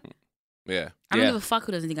 Yeah. I don't Yeah. give a fuck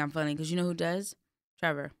who doesn't think I'm funny because you know who does?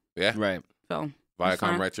 Trevor. Yeah. Right. So that's Viacom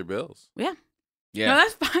fine. writes your bills. Yeah. Yeah. No,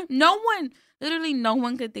 that's fine. Literally no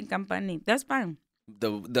one could think I'm funny. That's fine.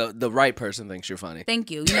 The right person thinks you're funny.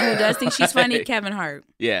 Thank you. You know who does think she's funny? Kevin Hart.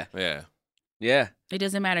 Yeah. Yeah. Yeah. It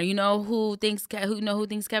doesn't matter. You know who thinks Kevin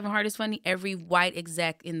Hart is funny? Every white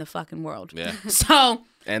exec in the fucking world. Yeah. So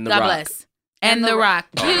And the God Rock. bless. And The Rock.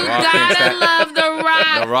 Oh, You The Rock thinks gotta love The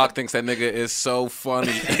Rock. The Rock thinks that nigga is so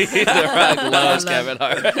funny. The Rock loves Kevin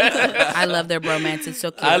Hart. I love their bromance. It's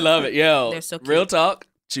so cute. I love it. Yo, They're so cute. real talk.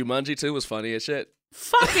 Jumanji 2 was funny as shit.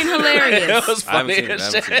 Fucking hilarious. It was I haven't funny seen it.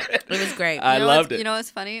 as I haven't seen shit. It was great. I loved it. You know what's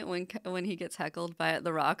funny? When he gets heckled by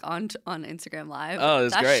The Rock on Instagram Live. Oh,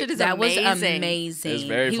 it's that great. shit is That was amazing. amazing. It was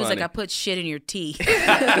very he was funny. like, I put shit in your tea.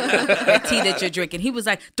 That tea that you're drinking. He was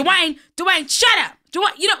like, Dwayne, shut up.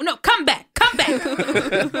 Dwayne, you don't know. Come back.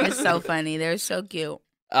 It's so funny. They're so cute.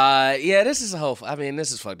 Yeah, this is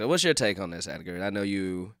this is fucked up. What's your take on this, Edgar? I know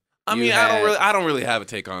you. I you mean, had- I don't really have a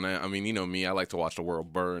take on it. I mean, you know me, I like to watch the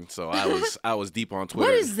world burn. So I was deep on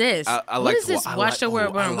Twitter. What is this? I What like is to this? I Watch like- the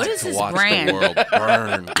world oh, I burn. like What is to this watch brand? The world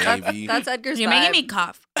burn, baby. That's Edgar's You're vibe. making me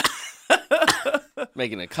cough.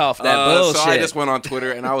 making a cough that bullshit. So I just went on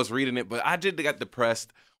Twitter and I was reading it, but I did get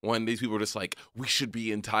depressed when these people were just like, we should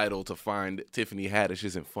be entitled to find Tiffany Haddish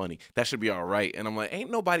isn't funny. That should be all right. And I'm like,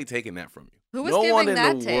 ain't nobody taking that from you. Who was no one giving in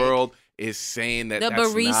that the take? world is saying that The that's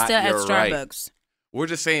barista not at your right. Starbucks We're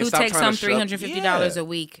just saying who stop takes trying home to $350 a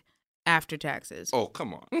week after taxes. Oh,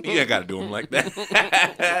 come on. You ain't got to do them like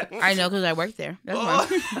that. I know because I work there. That's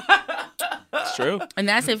why. It's true. And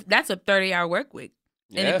that's a 30-hour work week.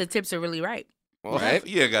 And Yeah. if the tips are really right. Well, Right?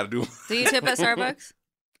 You ain't got to do them. Do you tip at Starbucks?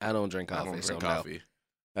 I don't drink I coffee. don't so drink no. coffee.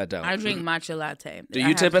 I don't. I drink matcha latte. Do I you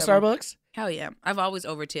have tip at some- Starbucks? Hell yeah. I've always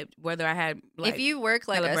overtipped, whether I had like. If you work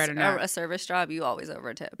like celebrate or not. a service job, you always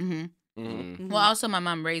overtip. hmm Mm-hmm. Well, also my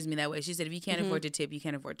mom raised me that way. She said, if you can't afford to tip, you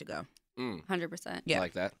can't afford to go. 100%. Yeah.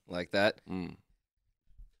 Like that. Mm.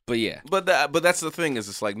 But yeah. But that's the thing is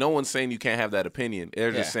it's like no one's saying you can't have that opinion.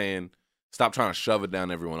 They're just Yeah. saying stop trying to shove it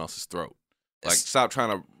down everyone else's throat. Like stop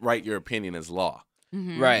trying to write your opinion as law.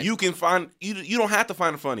 Mm-hmm. Right. You can find you don't have to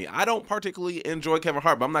find it funny. I don't particularly enjoy Kevin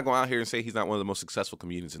Hart, but I'm not going out here and say he's not one of the most successful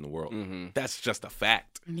comedians in the world. Mm-hmm. That's just a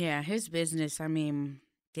fact. Yeah, his business. I mean,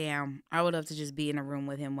 damn. I would love to just be in a room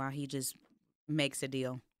with him while he just makes a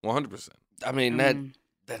deal. 100%. I mean Mhm.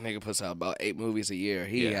 that nigga puts out about 8 movies a year.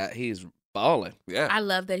 Yeah. He's balling. Yeah. I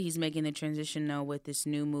love that he's making the transition though with this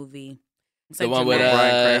new movie. It's The like one with dramatic.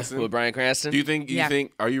 Bryan Cranston? Bryan Cranston. Do you think Yeah.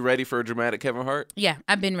 are you ready for a dramatic Kevin Hart? Yeah,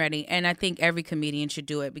 I've been ready. And I think every comedian should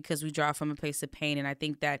do it because we draw from a place of pain. And I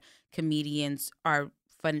think that comedians are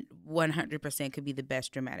 100% could be the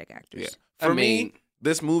best dramatic actors. Yeah. I For mean- me,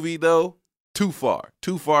 this movie though, too far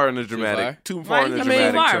in the dramatic. Too far Why? in the I mean,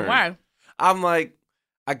 dramatic why? turn. Why? I'm like,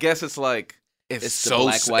 I guess it's like it's the so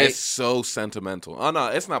black-white? it's so sentimental. Oh no,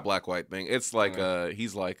 it's not black white thing. It's like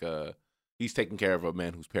he's taking care of a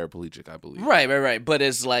man who's paraplegic, I believe. Right. But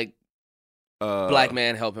it's like Uh, black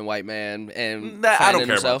man helping white man and I finding don't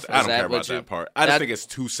care himself. about that. I Is don't that care what about you- that part. I just that- think it's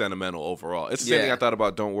too sentimental overall. It's the same thing Yeah. I thought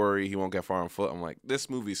about Don't Worry, He Won't Get Far on Foot. I'm like, this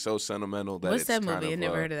movie's so sentimental that What's it's that kind movie? I of,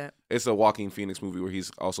 never heard of that. It's a Joaquin Phoenix movie where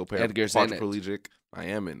he's also Edgar's in it. quadriplegic. I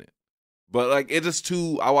am in it. But like it's just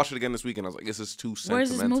too I watched it again this week and I was like, this is too sentimental. Where's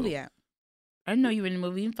this movie at? I didn't know you were in the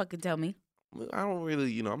movie. You didn't fucking tell me. I don't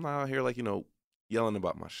really, I'm not out here like, yelling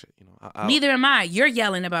about my shit. Neither am I. You're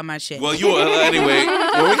yelling about my shit. Well, anyway.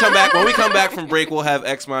 When we come back from break, we'll have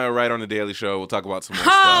X Maya right on the Daily Show. We'll talk about some more Oh,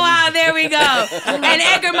 stuff. wow, there we go. And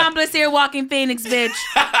Edgar Montplaisir here, walking Phoenix, bitch.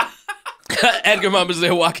 Edgar Mumbles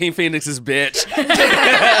there, Joaquin Phoenix's bitch.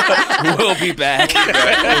 We'll be back.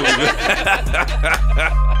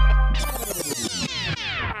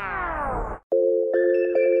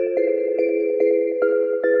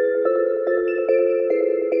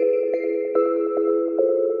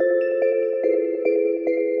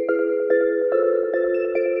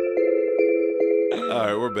 All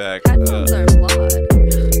right, we're back. Headphones are flawed. So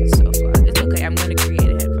flawed. It's okay. I'm going to create a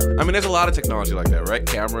headphone. I mean, there's a lot of technology like that, right?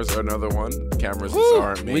 Cameras are another one. Cameras just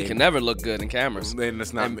aren't made. We can never look good in cameras. Then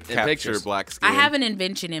it's not in capture pictures. black skin. I have an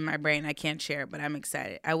invention in my brain. I can't share it, but I'm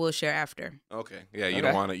excited. I will share after. Okay, yeah, you Okay.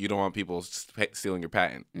 don't want it. You don't want people stealing your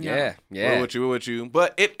patent. Yeah. We're with you.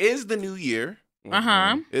 But it is the new year.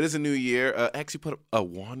 Uh-huh. It is a new year. X, you put up a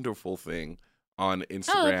wonderful thing on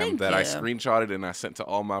Instagram thank that I you. screenshotted and I sent to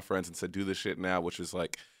all my friends and said, "Do this shit now," which is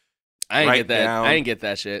like, I ain't write get that. down- I ain't get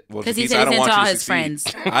that shit. well, Because he Jaquise, said I he don't sent want to you all to his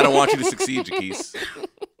succeed. friends. I don't want you to succeed, Jaquise.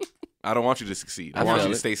 I don't want you to succeed. I I want feel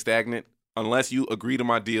you to it. stay stagnant unless you agree to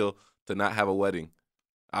my deal to not have a wedding.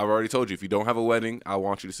 I've already told you, if you don't have a wedding, I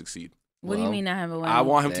want you to succeed. What do you Well, mean I have a wedding? I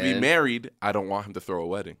want him to be Man. married. I don't want him to throw a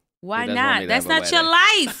wedding. Why He doesn't want not? me to That's have a not your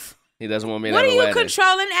wedding. life. He doesn't want me to What are have a you wedding.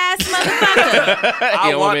 controlling ass motherfucker? I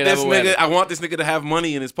He don't want me to have this a nigga. wedding. I want this nigga to have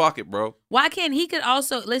money in his pocket, bro. Why can't he could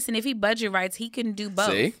also listen if he budget rights, he can do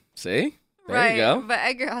both. See? There right, you go. but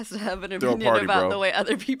Edgar has to have an Throw a opinion party, about bro. the way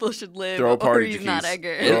other people should live, Throw a party, or he's not Jaquise.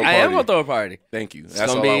 Edgar. Throw a I am party. gonna throw a party. Thank you. It's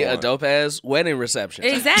That's gonna all be I a want. dope ass wedding reception.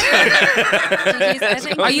 Exactly. I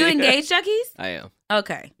think, Are you engaged, Chuckies? I am.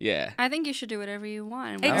 Okay. Yeah, I think you should do whatever you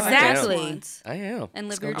want. I Exactly. Want, I am. and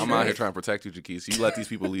live It's your gonna I'm truth. out here trying to protect you, Jaquise. You let these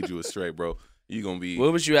people lead you astray, bro. You gonna be.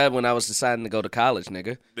 Where was you at when I was deciding to go to college,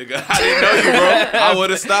 nigga? Nigga, I didn't know you, bro. I would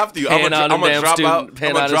have stopped you. I'm Paying all gonna them damn drop student- out. I'm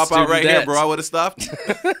paying gonna all them drop out student right here, debts. bro. I would have stopped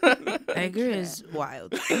you. Edgar is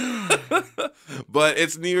wild. But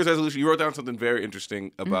it's New Year's resolution. You wrote down something very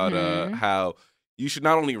interesting about how you should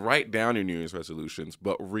not only write down your New Year's resolutions,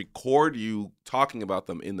 but record you talking about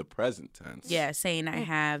them in the present tense. Yeah, saying I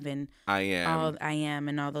have and I am all I am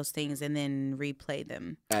and all those things, and then replay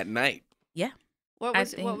them. at night. What I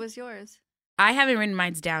was think- what was yours? I haven't written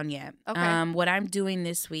mine down yet. Okay. What I'm doing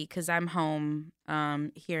this week, because I'm home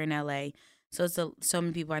here in LA, so it's so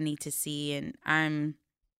many people I need to see, and I'm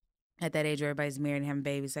at that age where everybody's married and having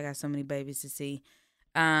babies. I got so many babies to see.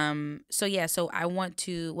 So I want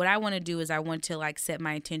to, what I want to do is I want to like set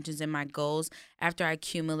my intentions and my goals after I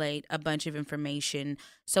accumulate a bunch of information.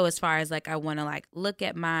 So as far as like, I want to like look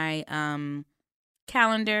at my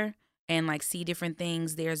calendar and like see different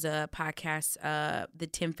things. There's a podcast, the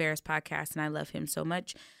Tim Ferriss podcast, and I love him so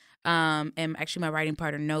much. And actually my writing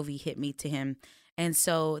partner Novi hit me to him. And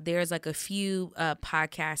so there's like a few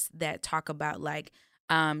podcasts that talk about like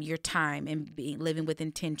your time and living with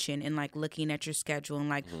intention and like looking at your schedule and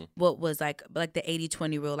like what was like the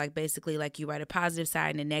 80-20 rule, like basically like you write a positive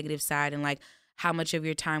side and a negative side and like how much of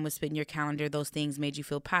your time was spent in your calendar. Those things made you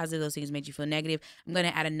feel positive. Those things made you feel negative. I'm going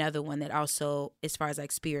to add another one that also, as far as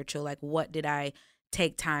like spiritual, like what did I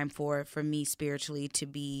take time for me spiritually to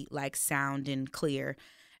be like sound and clear.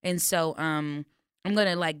 And so I'm going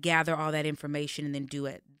to like gather all that information and then do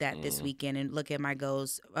that this weekend and look at my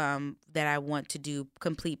goals that I want to do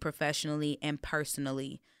complete professionally and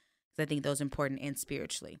personally. Because I think those are important and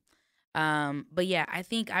spiritually. But yeah, I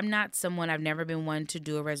think I'm not someone, I've never been one to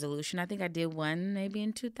do a resolution. I think I did one maybe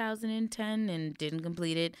in 2010 and didn't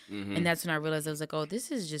complete it. And that's when I realized I was like, oh,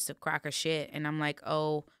 this is just a crock of shit. And I'm like,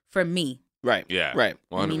 oh, for me. Right. Yeah. Right.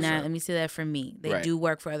 100%. Let me say that for me. They Right. do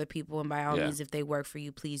work for other people. And by all Yeah. means, if they work for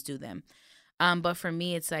you, please do them. But for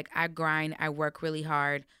me, it's like I grind, I work really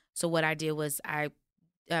hard. So what I did was I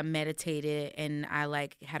meditated and I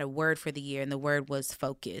like had a word for the year, and the word was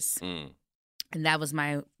focus. And that was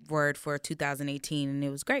my word for 2018, and it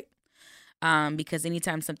was great. Because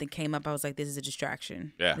anytime something came up, I was like, this is a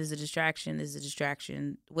distraction. Yeah. This is a distraction. This is a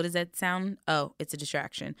distraction. What does that sound? Oh, it's a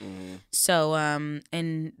distraction. So,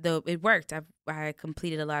 and though it worked, I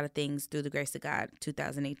completed a lot of things through the grace of God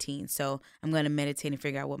 2018. So I'm going to meditate and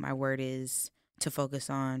figure out what my word is to focus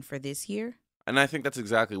on for this year. And I think that's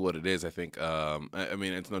exactly what it is. I think, I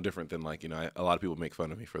mean, it's no different than like, a lot of people make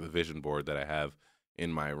fun of me for the vision board that I have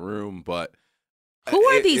in my room, but Who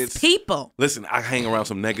are it- these it's- people? Listen, I hang around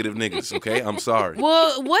some negative niggas, okay? I'm sorry.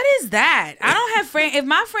 Well, what is that? I don't have friends. If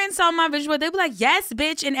my friends saw my vision board, they'd be like, yes,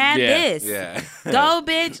 bitch, and add Yeah, this. Yeah. Go,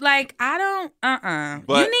 bitch. Like, I don't,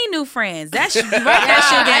 But- you need new friends. That's write that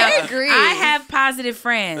shit down. I agree. I have positive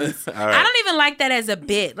friends. All right. I don't even like that as a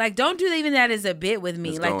bit. Like, don't do even that as a bit with me.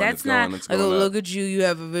 It's like, going, that's it's not, going, it's like, oh, going up. look at you. You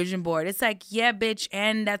have a vision board. It's like, yeah, bitch,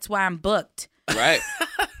 and that's why I'm booked. Right.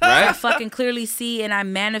 I Right. fucking clearly see and I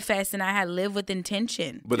manifest and I live with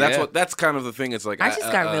intention. But that's Yeah. that's kind of the thing. It's like I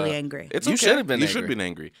just got really angry. It's You okay. should have been You angry. should have been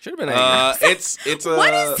angry. Should have been angry. It's a.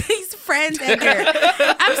 What is these friends, Edgar?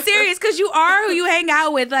 I'm serious, because you are who you hang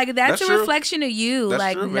out with. Like, that's That's a true. reflection of you. That's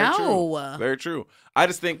like, true, very no. true. Very true. I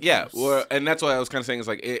just think, yeah, well, and that's why I was kind of saying is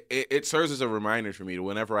like it serves as a reminder for me to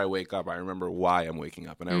whenever I wake up, I remember why I'm waking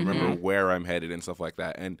up, and I remember where I'm headed and stuff like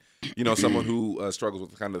that. And someone who struggles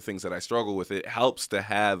with the kind of things that I struggle with, it helps to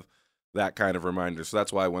have that kind of reminder. So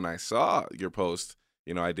that's why when I saw your post,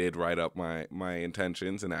 I did write up my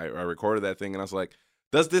intentions, and I recorded that thing, and I was like,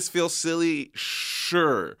 does this feel silly?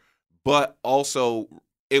 Sure, but also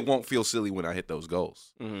it won't feel silly when I hit those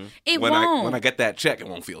goals. It when won't. when I get that check, it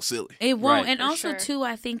won't feel silly. It won't. Right. And For also, sure. too,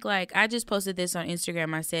 I think, like, I just posted this on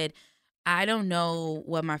Instagram. I said, I don't know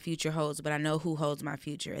what my future holds, but I know who holds my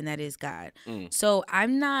future, and that is God. Mm. So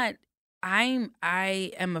I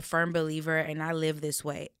am a firm believer, and I live this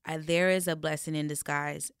way. There is a blessing in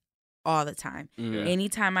disguise all the time. Yeah.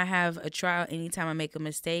 Anytime I have a trial, anytime I make a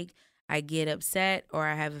mistake, I get upset or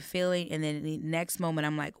I have a feeling, and then the next moment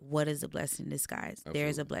I'm like, what is a blessing in disguise? Absolutely.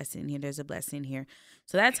 There's a blessing here. There's a blessing here.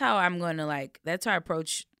 So that's how I'm going to that's how I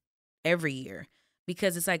approach every year,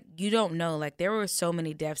 because it's like, you don't know. Like, there were so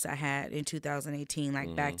many deaths I had in 2018,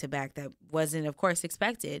 like back to back, that wasn't, of course,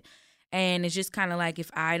 expected. And it's just kind of like,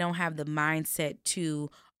 if I don't have the mindset to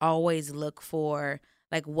always look for,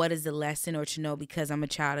 like, what is the lesson, or to know, because I'm a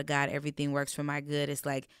child of God, everything works for my good. It's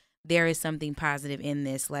like, there is something positive in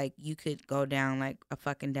this. Like, you could go down like a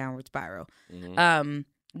fucking downward spiral.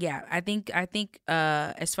 Yeah, I think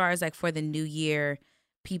as far as like for the new year,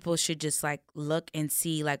 people should just like look and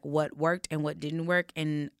see like what worked and what didn't work.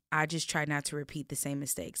 And I just try not to repeat the same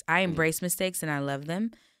mistakes. I embrace mistakes and I love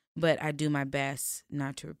them, but I do my best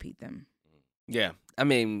not to repeat them. Yeah. I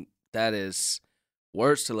mean, that is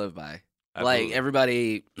words to live by. Absolutely. Like,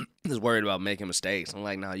 everybody is worried about making mistakes. I'm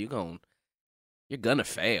like, no, you're gonna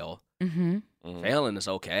fail. Mm-hmm. Failing is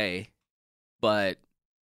okay, but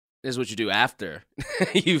this is what you do after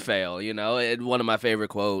you fail. You know, one of my favorite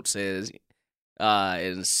quotes is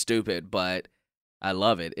stupid, but I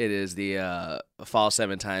love it. It is the fall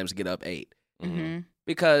 7 times, get up 8. Mm-hmm.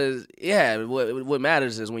 Because what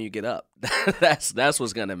matters is when you get up. that's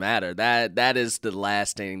what's gonna matter. That is the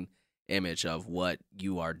lasting image of what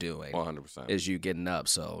you are doing. 100%. Is you getting up.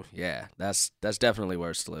 So yeah, that's definitely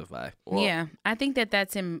words to live by. Well, Yeah, I think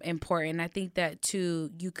that's important. I think that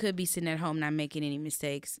too, you could be sitting at home not making any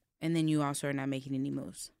mistakes, and then you also are not making any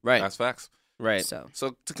moves. Right. That's facts. Right. So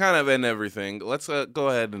So to kind of end everything, let's go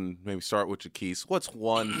ahead and maybe start with Jaquise. What's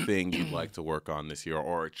one thing you'd like to work on this year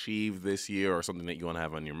or achieve this year, or something that you want to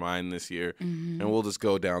have on your mind this year? mm-hmm. And we'll just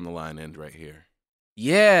go down the line, end right here.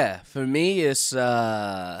 Yeah, for me it's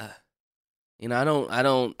I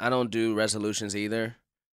don't do resolutions either.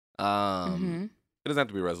 Mm-hmm. It doesn't have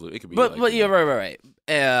to be resolute. It could be. But like, yeah, right.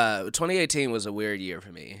 2018 was a weird year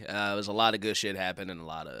for me. It was a lot of good shit happened and a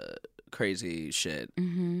lot of crazy shit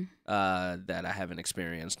Mm-hmm. that I haven't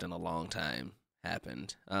experienced in a long time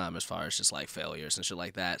happened. As far as just like failures and shit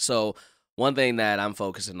like that. So one thing that I'm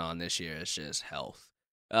focusing on this year is just health,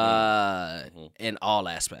 in all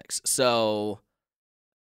aspects. So,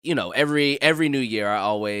 you know, every new year I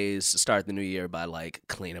always start the new year by like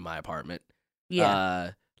cleaning my apartment.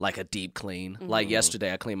 Yeah. Like a deep clean. Like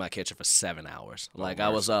yesterday I cleaned my kitchen for 7 hours. Like I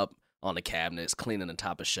was up on the cabinets, cleaning the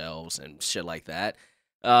top of shelves and shit like that.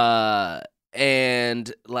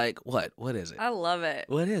 And like what is it? I love it.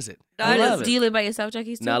 What is it? I I just- love it. Do you live by yourself,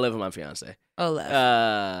 Jackie? No, I live with my fiance. Oh,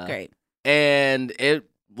 love. Great. And it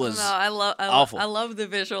was No, I love awful. I love the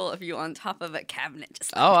visual of you on top of a cabinet.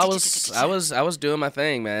 Just Oh, I was doing my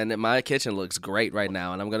thing, man. My kitchen looks great right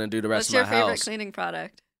now, and I'm gonna do the rest What's your of my favorite house. cleaning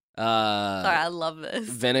product? Sorry, I love this.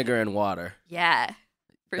 Vinegar and water. Yeah,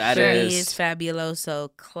 for That sure. is- He is fabuloso,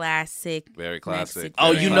 classic. Very classic. Mexican.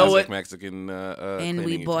 Oh, very you know classic what? Mexican. And we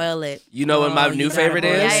cleaning boil it. You know what Oh, my you new gotta favorite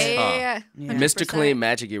boil is? it. Yeah. Yeah. Mr. 100%. Clean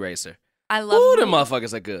Magic Eraser. I love Ooh, them. them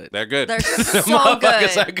motherfuckers are good. They're good. They're Them so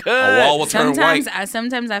motherfuckers are good. good. A wall will turn white.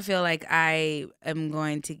 Sometimes I feel like I am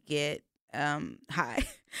going to get high.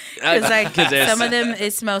 It's like 'Cause there's- some of them,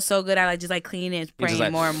 it smells so good. I like just like cleaning and just spraying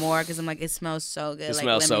like- more and more because I'm like, it smells so good. It like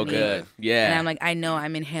smells so lemony. good. And Yeah. I'm like, I know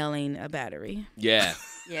I'm inhaling a battery. Yeah.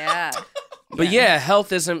 Yeah. But yeah,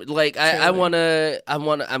 health isn't like Truly.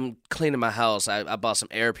 I'm cleaning my house. I bought some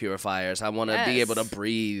air purifiers. I want to be able to Yes.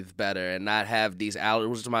 breathe better and not have these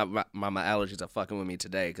allergies. My allergies are fucking with me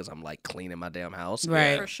today because I'm like cleaning my damn house.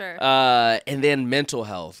 Right. For sure. And then mental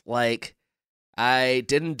health. Like I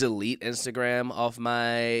didn't delete Instagram off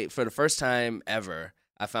for the first time ever.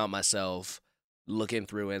 I found myself looking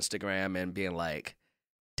through Instagram and being like,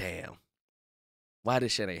 damn, why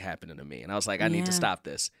this shit ain't happening to me? And I was like, I need to Yeah. stop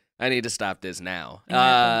this. I need to stop this now. It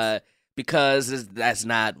happens. Because that's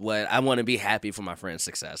not what I want to be happy for my friend's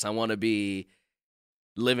success. I want to be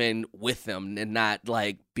living with them and not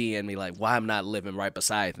like being me like, why I'm not living right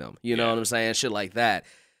beside them. You know what I'm saying? Shit like that.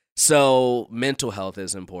 So mental health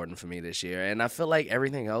is important for me this year. And I feel like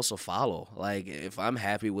everything else will follow. Like if I'm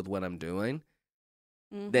happy with what I'm doing,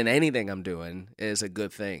 then anything I'm doing is a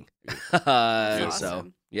good thing. So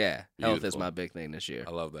awesome. yeah, health is Beautiful. my big thing this year.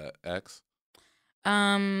 I love that. X.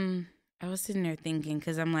 I was sitting there thinking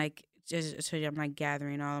because I'm like, just so I'm like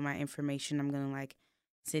gathering all of my information. I'm gonna like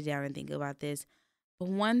sit down and think about this. But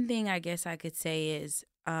one thing I guess I could say is,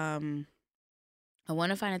 I want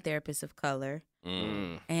to find a therapist of color,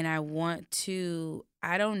 Mm. and I want to.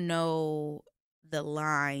 I don't know the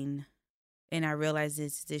line and I realized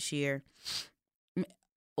this year.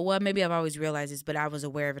 Well, maybe I've always realized this, but I was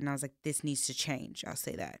aware of it, and I was like, this needs to change. I'll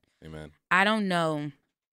say that. Amen. I don't know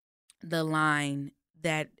the line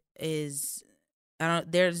that is,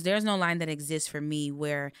 there's no line that exists for me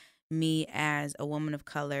where me as a woman of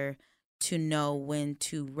color to know when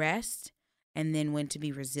to rest and then when to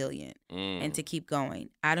be resilient and to keep going.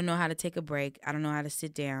 I don't know how to take a break. I don't know how to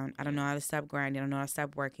sit down. I don't know how to stop grinding. I don't know how to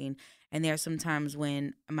stop working. And there are some times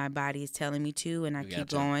when my body is telling me to, and I keep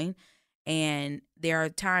going. And there are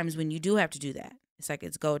times when you do have to do that. It's like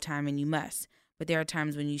it's go time and you must. But there are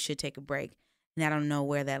times when you should take a break. And I don't know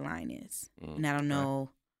where that line is. And I don't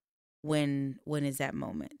know when is that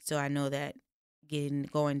moment. So I know that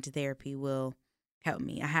going to therapy will help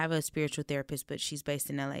me. I have a spiritual therapist, but she's based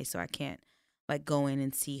in LA, so I can't like go in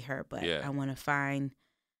and see her. But I want to find,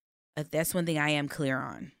 that's one thing I am clear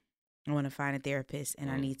on. I want to find a therapist,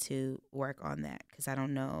 and I need to work on that because I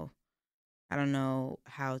don't know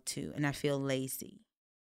how to, and I feel lazy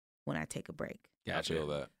when I take a break. Gotcha. I feel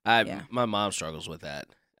that. My mom struggles with that.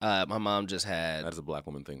 My mom just had... That's a black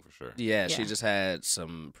woman thing for sure. Yeah, she just had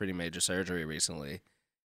some pretty major surgery recently.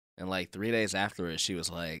 And like 3 days after it, she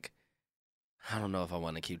was like, I don't know if I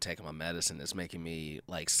want to keep taking my medicine. It's making me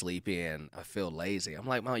like sleepy and I feel lazy. I'm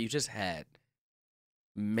like, Mom, you just had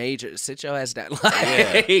major... Sit your ass down.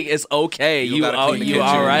 Like, it's okay. You all right,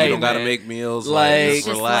 You don't got to man. make meals. Like, just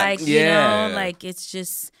Just relax. like, you know, like it's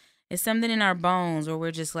just, it's something in our bones where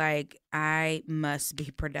we're just like, I must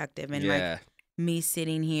be productive. And like me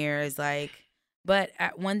sitting here is like, but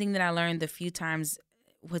one thing that I learned the few times,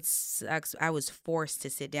 what sucks, I was forced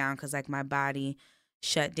to sit down because like my body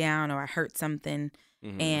shut down or I hurt something.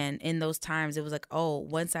 And in those times, it was like, oh,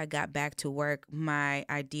 once I got back to work, my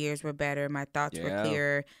ideas were better. My thoughts were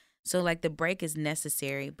clearer. So, like, the break is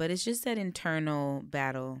necessary, but it's just that internal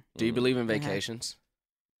battle. Do you believe in vacations?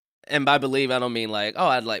 And by believe, I don't mean like,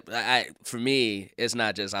 oh, for me, it's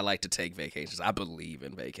not just I like to take vacations. I believe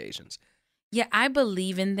in vacations. Yeah, I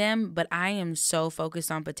believe in them, but I am so focused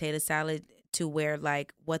on potato salad to where,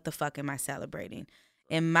 like, what the fuck am I celebrating?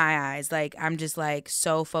 In my eyes, like, I'm just, like,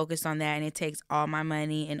 so focused on that, and it takes all my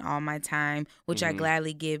money and all my time, which I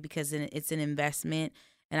gladly give because it's an investment,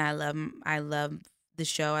 and I love the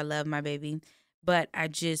show. I love my baby. But I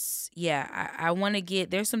just, I want to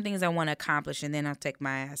there's some things I want to accomplish, and then I'll take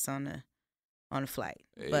my ass on a flight.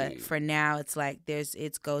 Hey. But for now, it's like,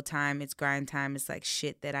 it's go time, it's grind time, it's, like,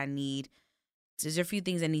 shit that I need. There's a few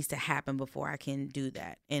things that needs to happen before I can do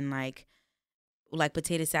that. And, like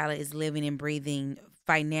potato salad is living and breathing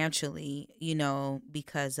financially, you know,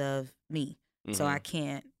 because of me. So I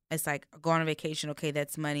can't, it's like go on a vacation. Okay,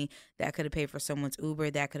 that's money. That could have paid for someone's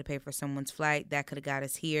Uber. That could have paid for someone's flight. That could have got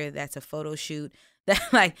us here. That's a photo shoot.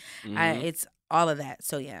 That it's all of that.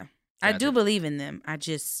 So yeah, I do believe in them. I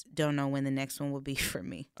just don't know when the next one will be for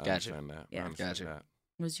me. I understand that. Yeah. I understand that.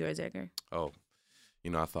 What's yours, Edgar? Oh, you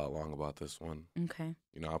know, I thought long about this one. Okay.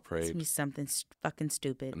 You know, I It's prayed. gonna be something fucking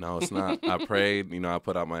stupid. No, it's not. I prayed. You know, I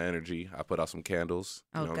put out my energy. I put out some candles.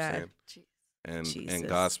 You Oh, know what God. I'm saying? Jesus. And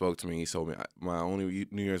God spoke to me. He told me my only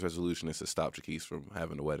New Year's resolution is to stop Jaquise from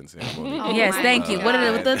having the wedding ceremony. Oh Yes, my thank you. What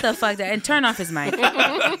God. the fuck? And turn off his mic.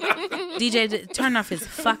 DJ, turn off his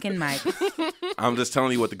fucking mic. I'm just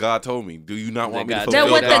telling you what the God told me. Do you not want me to God fulfill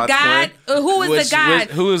That what the God's God? plan? Who is the God?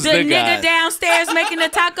 who is the nigga God? downstairs making the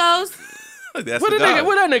tacos? That's What the God.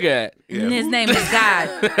 that nigga at? Yeah. His name is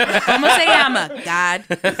God. Como se llama? God.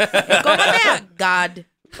 Como se llama? God.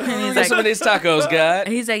 And he's Get some of like, these tacos, God.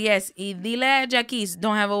 he's like, yes. Y dile a Jaquise,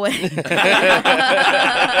 don't have a wedding. It's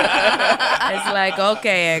like,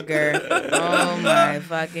 okay, Edgar. Oh my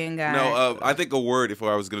fucking God. No, I think a word. If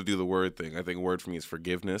I was gonna do the word thing, I think a word for me is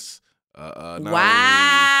forgiveness.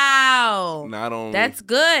 Wow. Not only That's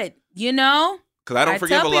good. You know? because I don't I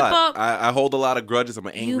forgive a tell lot. people- I hold a lot of grudges. I'm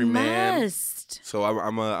an angry you man. must. So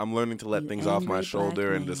I'm learning to let You things off my angry shoulder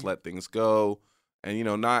black and just man. let things go, and you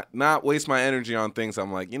know, not waste my energy on things.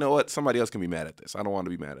 I'm like, you know what? Somebody else can be mad at this. I don't want to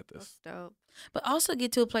be mad at this. That's dope. But also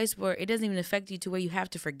get to a place where it doesn't even affect you to where you have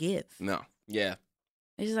to forgive. No. Yeah.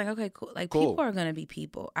 It's just like, okay, cool. Like, Cool. people are going to be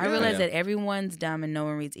people. I Yeah. realize Yeah. that everyone's dumb and no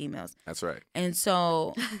one reads emails. That's right. And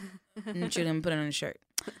so, you're going to put it on a shirt.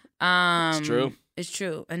 It's true. It's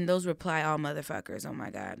true. And those reply all motherfuckers. Oh,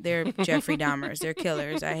 my God. They're Jeffrey Dahmers. They're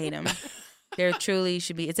killers. I hate them. There truly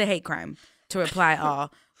should be. It's a hate crime to reply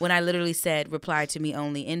all when I literally said reply to me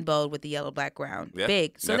only in bold with the yellow background. Yeah,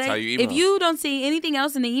 Big. So that's that how you if email. you don't see anything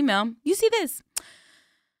else in the email, you see this.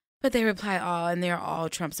 But they reply all, and they're all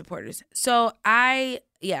Trump supporters. So I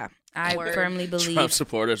Word. firmly believe Trump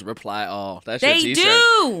supporters reply all. That's they your t-shirt.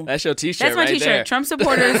 do. That's your t-shirt That's my right t-shirt. there. Trump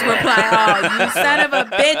supporters reply all. You son of a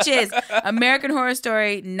bitches. American Horror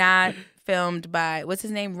Story, not filmed by, what's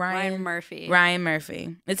his name? Ryan Murphy. Ryan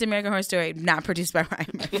Murphy. It's American Horror Story, not produced by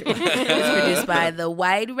Ryan Murphy. It's produced by the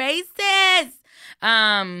white racists.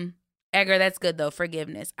 Edgar, that's good though.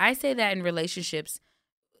 Forgiveness. I say that in relationships,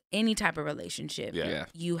 any type of relationship,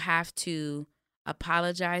 you have to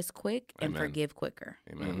apologize quick and forgive quicker.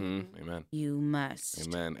 Amen. Amen. You must.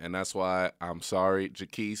 Amen. And that's why I'm sorry,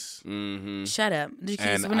 Jaquise. Shut up,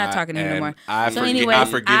 Jaquise. We're not talking to you no more. I forgive you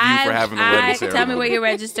for having the wedding ceremony. Tell me where you're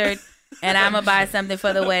registered. And I'm going to buy something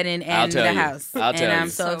for the wedding and the house. I'll tell you. And I'm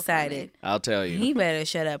so excited. I'll tell you. He better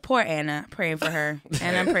shut up. Poor Anna. Praying for her.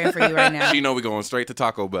 And I'm praying for you right now. She know we're going straight to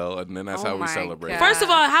Taco Bell, and then that's how we celebrate. God. First of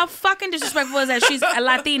all, how fucking disrespectful is that she's a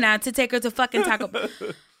Latina to take her to fucking Taco Bell?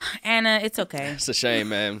 Anna, it's okay. It's a shame,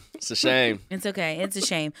 man. It's a shame. It's okay. It's a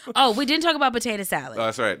shame. Oh, we didn't talk about potato salad. Oh,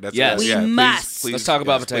 that's right. That's Yes. We must. Please, Let's talk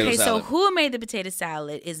about potato salad. So Who Made the Potato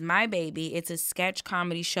Salad is my baby. It's a sketch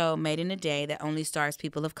comedy show made in a day that only stars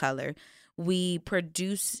people of color. We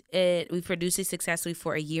produce it. We produced it successfully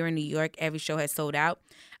for a year in New York. Every show has sold out.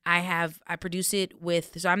 I produce it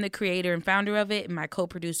so I'm the creator and founder of it. And my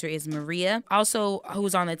co-producer is Maria. Also,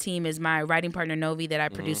 who's on the team is my writing partner, Novi, that I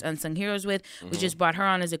produce Unsung Heroes with. We just brought her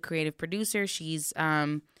on as a creative producer. She's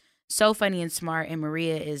so funny and smart. And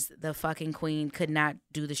Maria is the fucking queen. Could not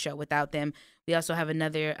do the show without them. We also have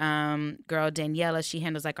another girl, Daniela. She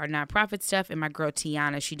handles like our nonprofit stuff. And my girl,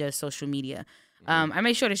 Tiana, she does social media. I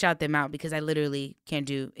make sure to shout them out because I literally can't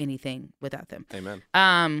do anything without them. Amen.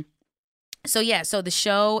 So the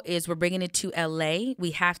show is, we're bringing it to LA. We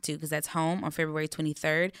have to, because that's home, on February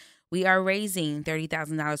 23rd. We are raising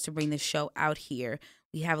 $30,000 to bring the show out here.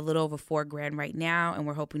 We have a little over $4,000 right now, and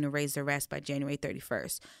we're hoping to raise the rest by January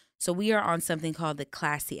 31st. So we are on something called the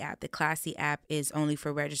Classy app. The Classy app is only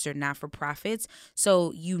for registered not-for-profits.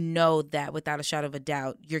 So you know that without a shadow of a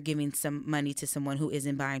doubt, you're giving some money to someone who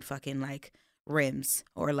isn't buying fucking like rims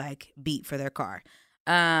or like beat for their car.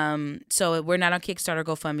 So we're not on Kickstarter or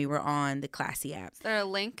GoFundMe. We're on the Classy app. Is there a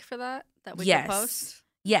link for that we can post?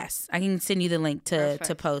 Yes, I can send you the link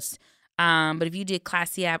to post. But if you did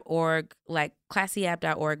classyapp.org, like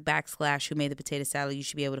classyapp.org/Who Made the Potato Salad, you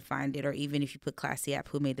should be able to find it. Or even if you put Classy App,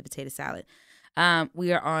 Who Made the Potato Salad.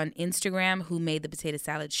 We are on Instagram, Who Made the Potato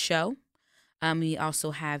Salad Show. We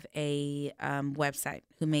also have a website,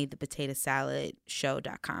 Who Made the Potato Salad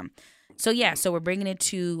Show.com. So we're bringing it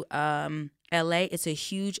to LA. It's a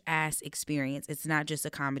huge ass experience. It's not just a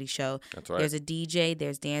comedy show. That's right. There's a DJ,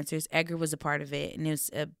 there's dancers. Edgar was a part of it, and it was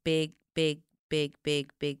a big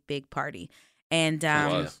party. And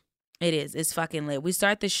it is. It's fucking lit. We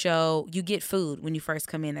start the show. You get food when you first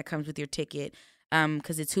come in. That comes with your ticket.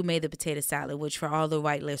 Because it's Who Made the Potato Salad, which for all the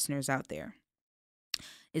white listeners out there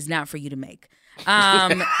is not for you to make.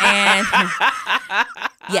 And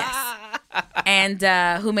yes. And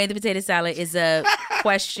Who Made the Potato Salad is a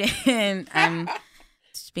question. I'm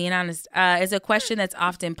just being honest. It's a question that's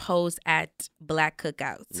often posed at Black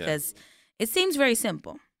cookouts because it seems very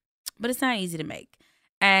simple, but it's not easy to make.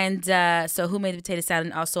 And so Who Made the Potato Salad?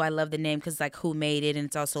 And also I love the name because like who made it, and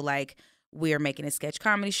it's also like we're making a sketch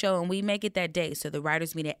comedy show, and we make it that day. So the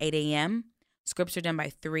writers meet at 8 a.m. Scripts are done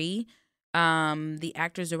by 3. The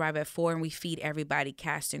actors arrive at 4, and we feed everybody,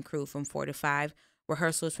 cast and crew, from 4 to 5.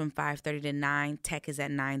 Rehearsal is from 5:30 to 9. Tech is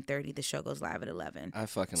at 9:30. The show goes live at 11. I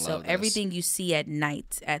fucking love So this. everything you see at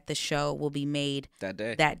night at the show will be made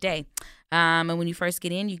that day. And when you first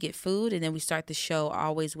get in, you get food, and then we start the show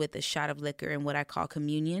always with a shot of liquor and what I call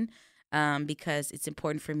communion, because it's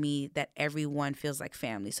important for me that everyone feels like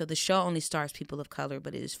family. So the show only stars people of color,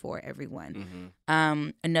 but it is for everyone.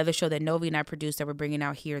 Another show that Novi and I produced that we're bringing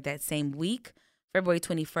out here that same week, February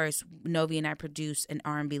 21st, Novi and I produce an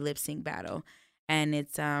R&B lip sync battle. And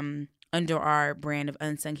it's under our brand of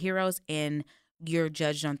Unsung Heroes, and you're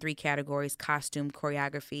judged on 3 categories: costume,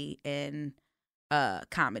 choreography, and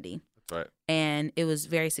comedy. That's right. And it was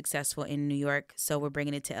very successful in New York, so we're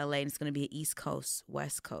bringing it to LA, and it's going to be East Coast,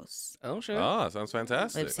 West Coast. Oh, sure. Oh, sounds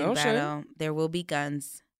fantastic. Lip sync battle. There will be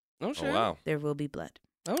guns. Oh, sure. Oh, wow. There will be blood.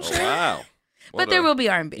 Oh, Oh, sure. wow. But there will be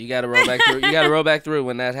R&B. You got to roll back through. You got to roll back through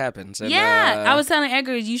when that happens. And, I was telling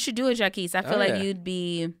Edgar, you should do it, Jaquise. I feel like yeah. you'd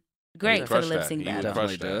be great for the lip sync battle.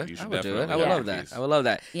 Definitely do it. You I should would do it. definitely I would do love it. that. I would love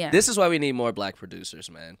that. Yeah. This is why we need more Black producers,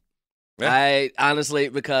 man. Yeah. I honestly,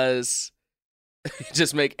 because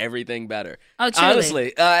just make everything better. Oh, truly.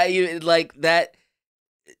 Honestly, you like that.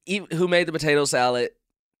 Who Made the Potato Salad?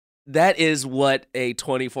 That is what a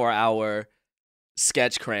 24-hour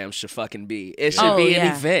sketch cram should fucking be. It should be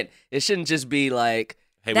an event. It shouldn't just be like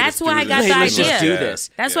Hey, That's why I got the let's idea. just do this.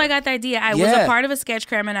 That's why I got the idea. I was a part of a sketch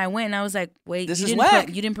cram, and I went and I was like, wait, This you is didn't whack.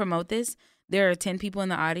 you didn't promote this? There are 10 people in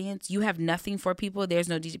the audience. You have nothing for people. There's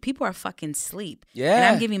no DJ. People are fucking sleep. Yeah. And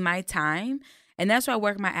I'm giving my time. And that's why I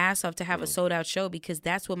work my ass off to have a sold out show, because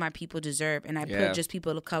that's what my people deserve. And I put just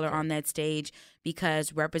people of color on that stage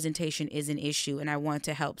because representation is an issue, and I want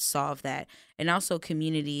to help solve that. And also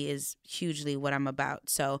community is hugely what I'm about.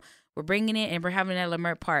 So we're bringing it, and we're having it at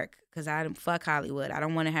Leimert Park, because I don't fuck Hollywood. I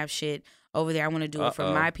don't want to have shit over there. I want to do it for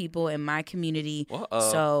my people and my community.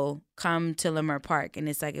 So come to Leimert Park. And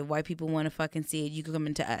it's like, if white people want to fucking see it, you can come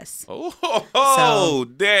into us.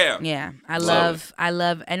 Damn. Yeah. I love,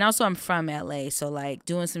 and also I'm from LA. So like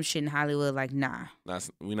doing some shit in Hollywood, like, nah.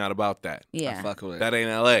 We not about that. Yeah. Fuck with it. That ain't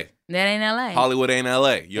LA. That ain't LA. Hollywood ain't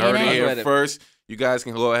LA. You heard it ain't. here first. You guys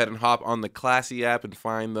can go ahead and hop on the Classy app and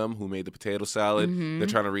find them who made the potato salad. They're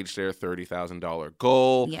trying to reach their $30,000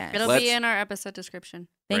 goal. Yes. It'll be in our episode description.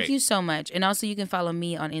 Thank you so much. And also you can follow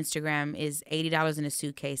me on Instagram, is $80 in a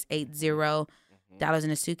suitcase, $80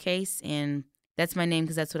 in a suitcase. And that's my name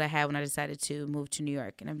because that's what I had when I decided to move to New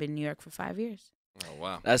York. And I've been in New York for 5 years. Oh,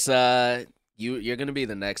 wow. That's you're gonna be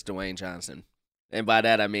the next Dwayne Johnson, and by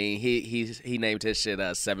that I mean he named his shit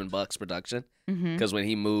 $7 production because when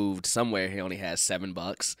he moved somewhere he only had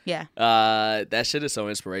 $7. Yeah. That shit is so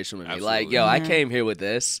inspirational to me. Absolutely. Like, yo, I came here with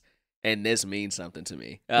this, and this means something to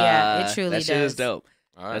me. Yeah, it truly that shit is does. dope.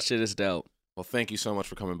 All right. That shit is dope. Well, thank you so much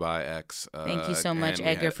for coming by, X. Thank you so much, and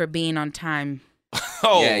we Edgar, had- for being on time.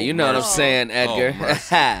 Oh, Yeah, you know what I'm mercy. saying, Edgar.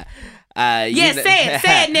 mercy. Yeah,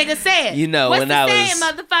 say it, nigga, say it. You know, What's when the I saying,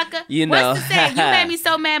 was- motherfucker? you know. What's the saying? You made me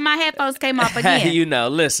so mad my headphones came off again. You know,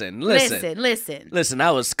 listen. Listen.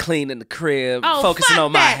 I was cleaning the crib, Oh, focusing fuck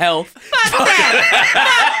on my that. health. Fuck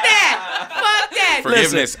that. Fuck that.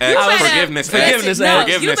 Forgiveness, Listen, X. I was- Forgiveness, Forgiveness, X. No,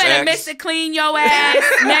 Forgiveness, you better X. miss to clean your ass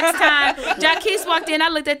next time. Jaquise walked in. I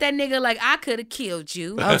looked at that nigga like I could have killed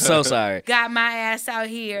you. I'm so sorry. Got my ass out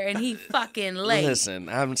here and he fucking late. Listen,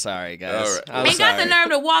 I'm sorry, guys. All right. I'm Ain't sorry. got the nerve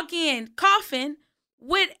to walk in coughing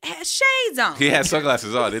with shades on. He had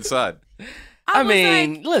sunglasses on inside. I was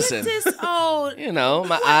mean, like, listen. Get this old You know,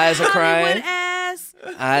 my eyes are Hollywood crying. ass.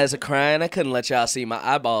 Eyes are crying. I couldn't let y'all see my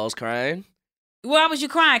eyeballs crying. Why was you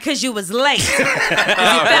crying? Because you was late. 'Cause you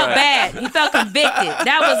felt bad. You felt convicted.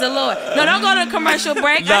 That was the Lord. No, don't go to the commercial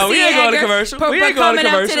break. No, I we see ain't you, going to Edgar, commercial. We ain't going to coming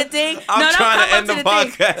up commercial. to the thing. I'm no, don't trying to come end up the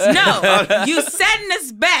to the podcast. thing. No, you setting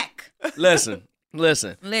us back. Listen.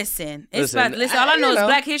 Listen, it's Listen, about. Listen, all I know you is know.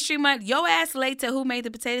 Black History Month. Your ass late to Who Made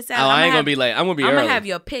the Potato Salad. Oh, I ain't I'ma going to be late. I'm going to be I'm early. gonna have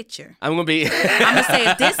your picture. I'm going to be. I'm gonna say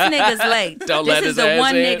if this nigga's late, Don't this let is his the ass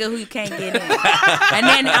one in. nigga who can't get in. And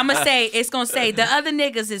then I'm gonna say it's gonna say the other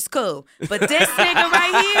niggas is cool, but this nigga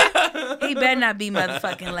right here, he better not be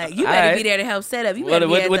motherfucking late. You better All right. be there to help set up. You better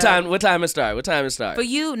What, be what, there what time it start? What time it start? for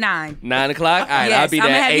you 9. 9 o'clock? All right, Yes, I'll be I'ma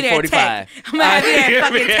there have at you there at 8:45. Tech. I'ma have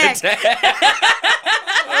you there at fucking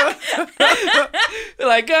Tech.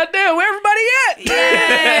 Like, goddamn, where everybody at?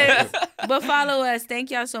 Yes. But follow us. Thank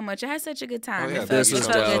y'all so much. I had such a good time. Oh, yeah, It thank felt, you it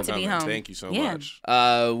so felt much good for to be coming. home. Thank you so Yeah.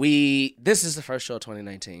 much. This is the first show of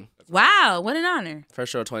 2019. Wow, what an honor.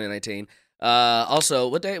 First show of 2019. Also,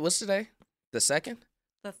 what's today? The 2nd?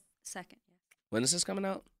 The second. When is this coming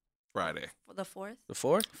out? Friday. The 4th. The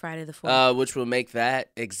 4th? Friday the 4th. Which will make that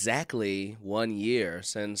exactly 1 year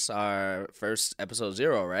since our first episode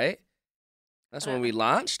 0, right? That's when we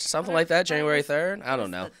launched? Something like that, January 3rd? I don't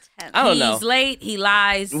know. I don't know. He's late. He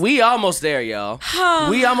lies. We almost there, y'all.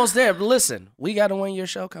 We almost there. But listen, we got a 1 year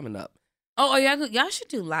show coming up. Oh, y'all should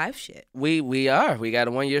do live shit. We are. We got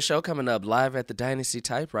a 1 year show coming up live at the Dynasty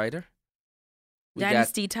Typewriter. We got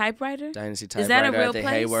Dynasty Typewriter? Dynasty Is that Typewriter a real at the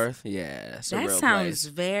place? Hayworth. Yeah, it's a That real sounds place.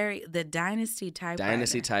 very the Dynasty Typewriter.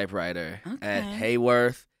 Dynasty Typewriter at Okay.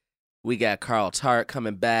 Hayworth. We got Carl Tart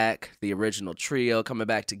coming back, the original trio coming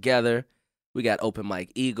back together. We got Open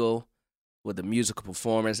Mike Eagle with a musical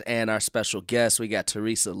performance and our special guest. We got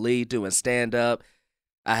Teresa Lee doing stand-up.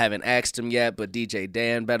 I haven't asked him yet, but DJ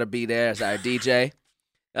Dan better be there as our DJ.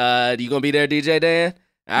 You gonna be there, DJ Dan?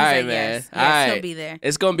 All He's right, like, man. Yes, All right. he'll be there.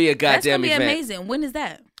 It's gonna be a That's goddamn gonna be event. amazing. When is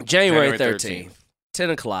that? January January 13th, 10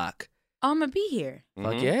 o'clock. Oh, I'm gonna be here.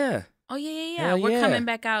 Fuck Mhm. yeah. Oh yeah. Hell We're yeah. coming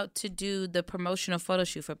back out to do the promotional photo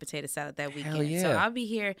shoot for Potato Salad that weekend. So yeah. I'll be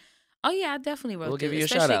here. Oh yeah, I definitely wrote. We'll give through you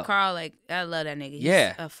it. a Especially shout out. Carl. Like I love that nigga. He's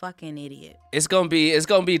Yeah. a fucking idiot. It's gonna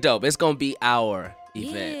be dope. It's gonna be our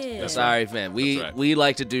event. Yeah. It's our event. That's right. We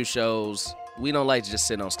like to do shows. we don't like to just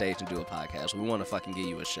sit on stage and do a podcast. We want to fucking give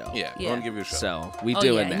you a show. Yeah, we Yeah. want to give you a show. So we Oh,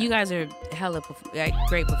 doing yeah. that. And you guys are hella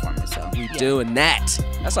great performers. So we doing that.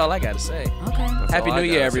 That's all I got to say. Okay. That's Happy all I New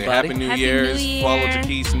Year, gotta say. everybody. Happy New Happy Year's. New Year. Follow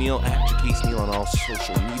Jaquise Neal at Jaquise Neal on all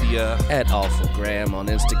social media. At Awfulgram on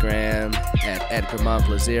Instagram. At Edgar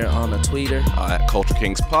Montplaisir on the Twitter. At Culture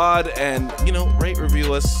Kings Pod. And, rate,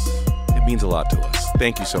 review us. It means a lot to us.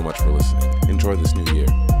 Thank you so much for listening. Enjoy this new year.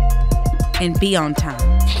 And be on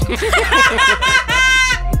time.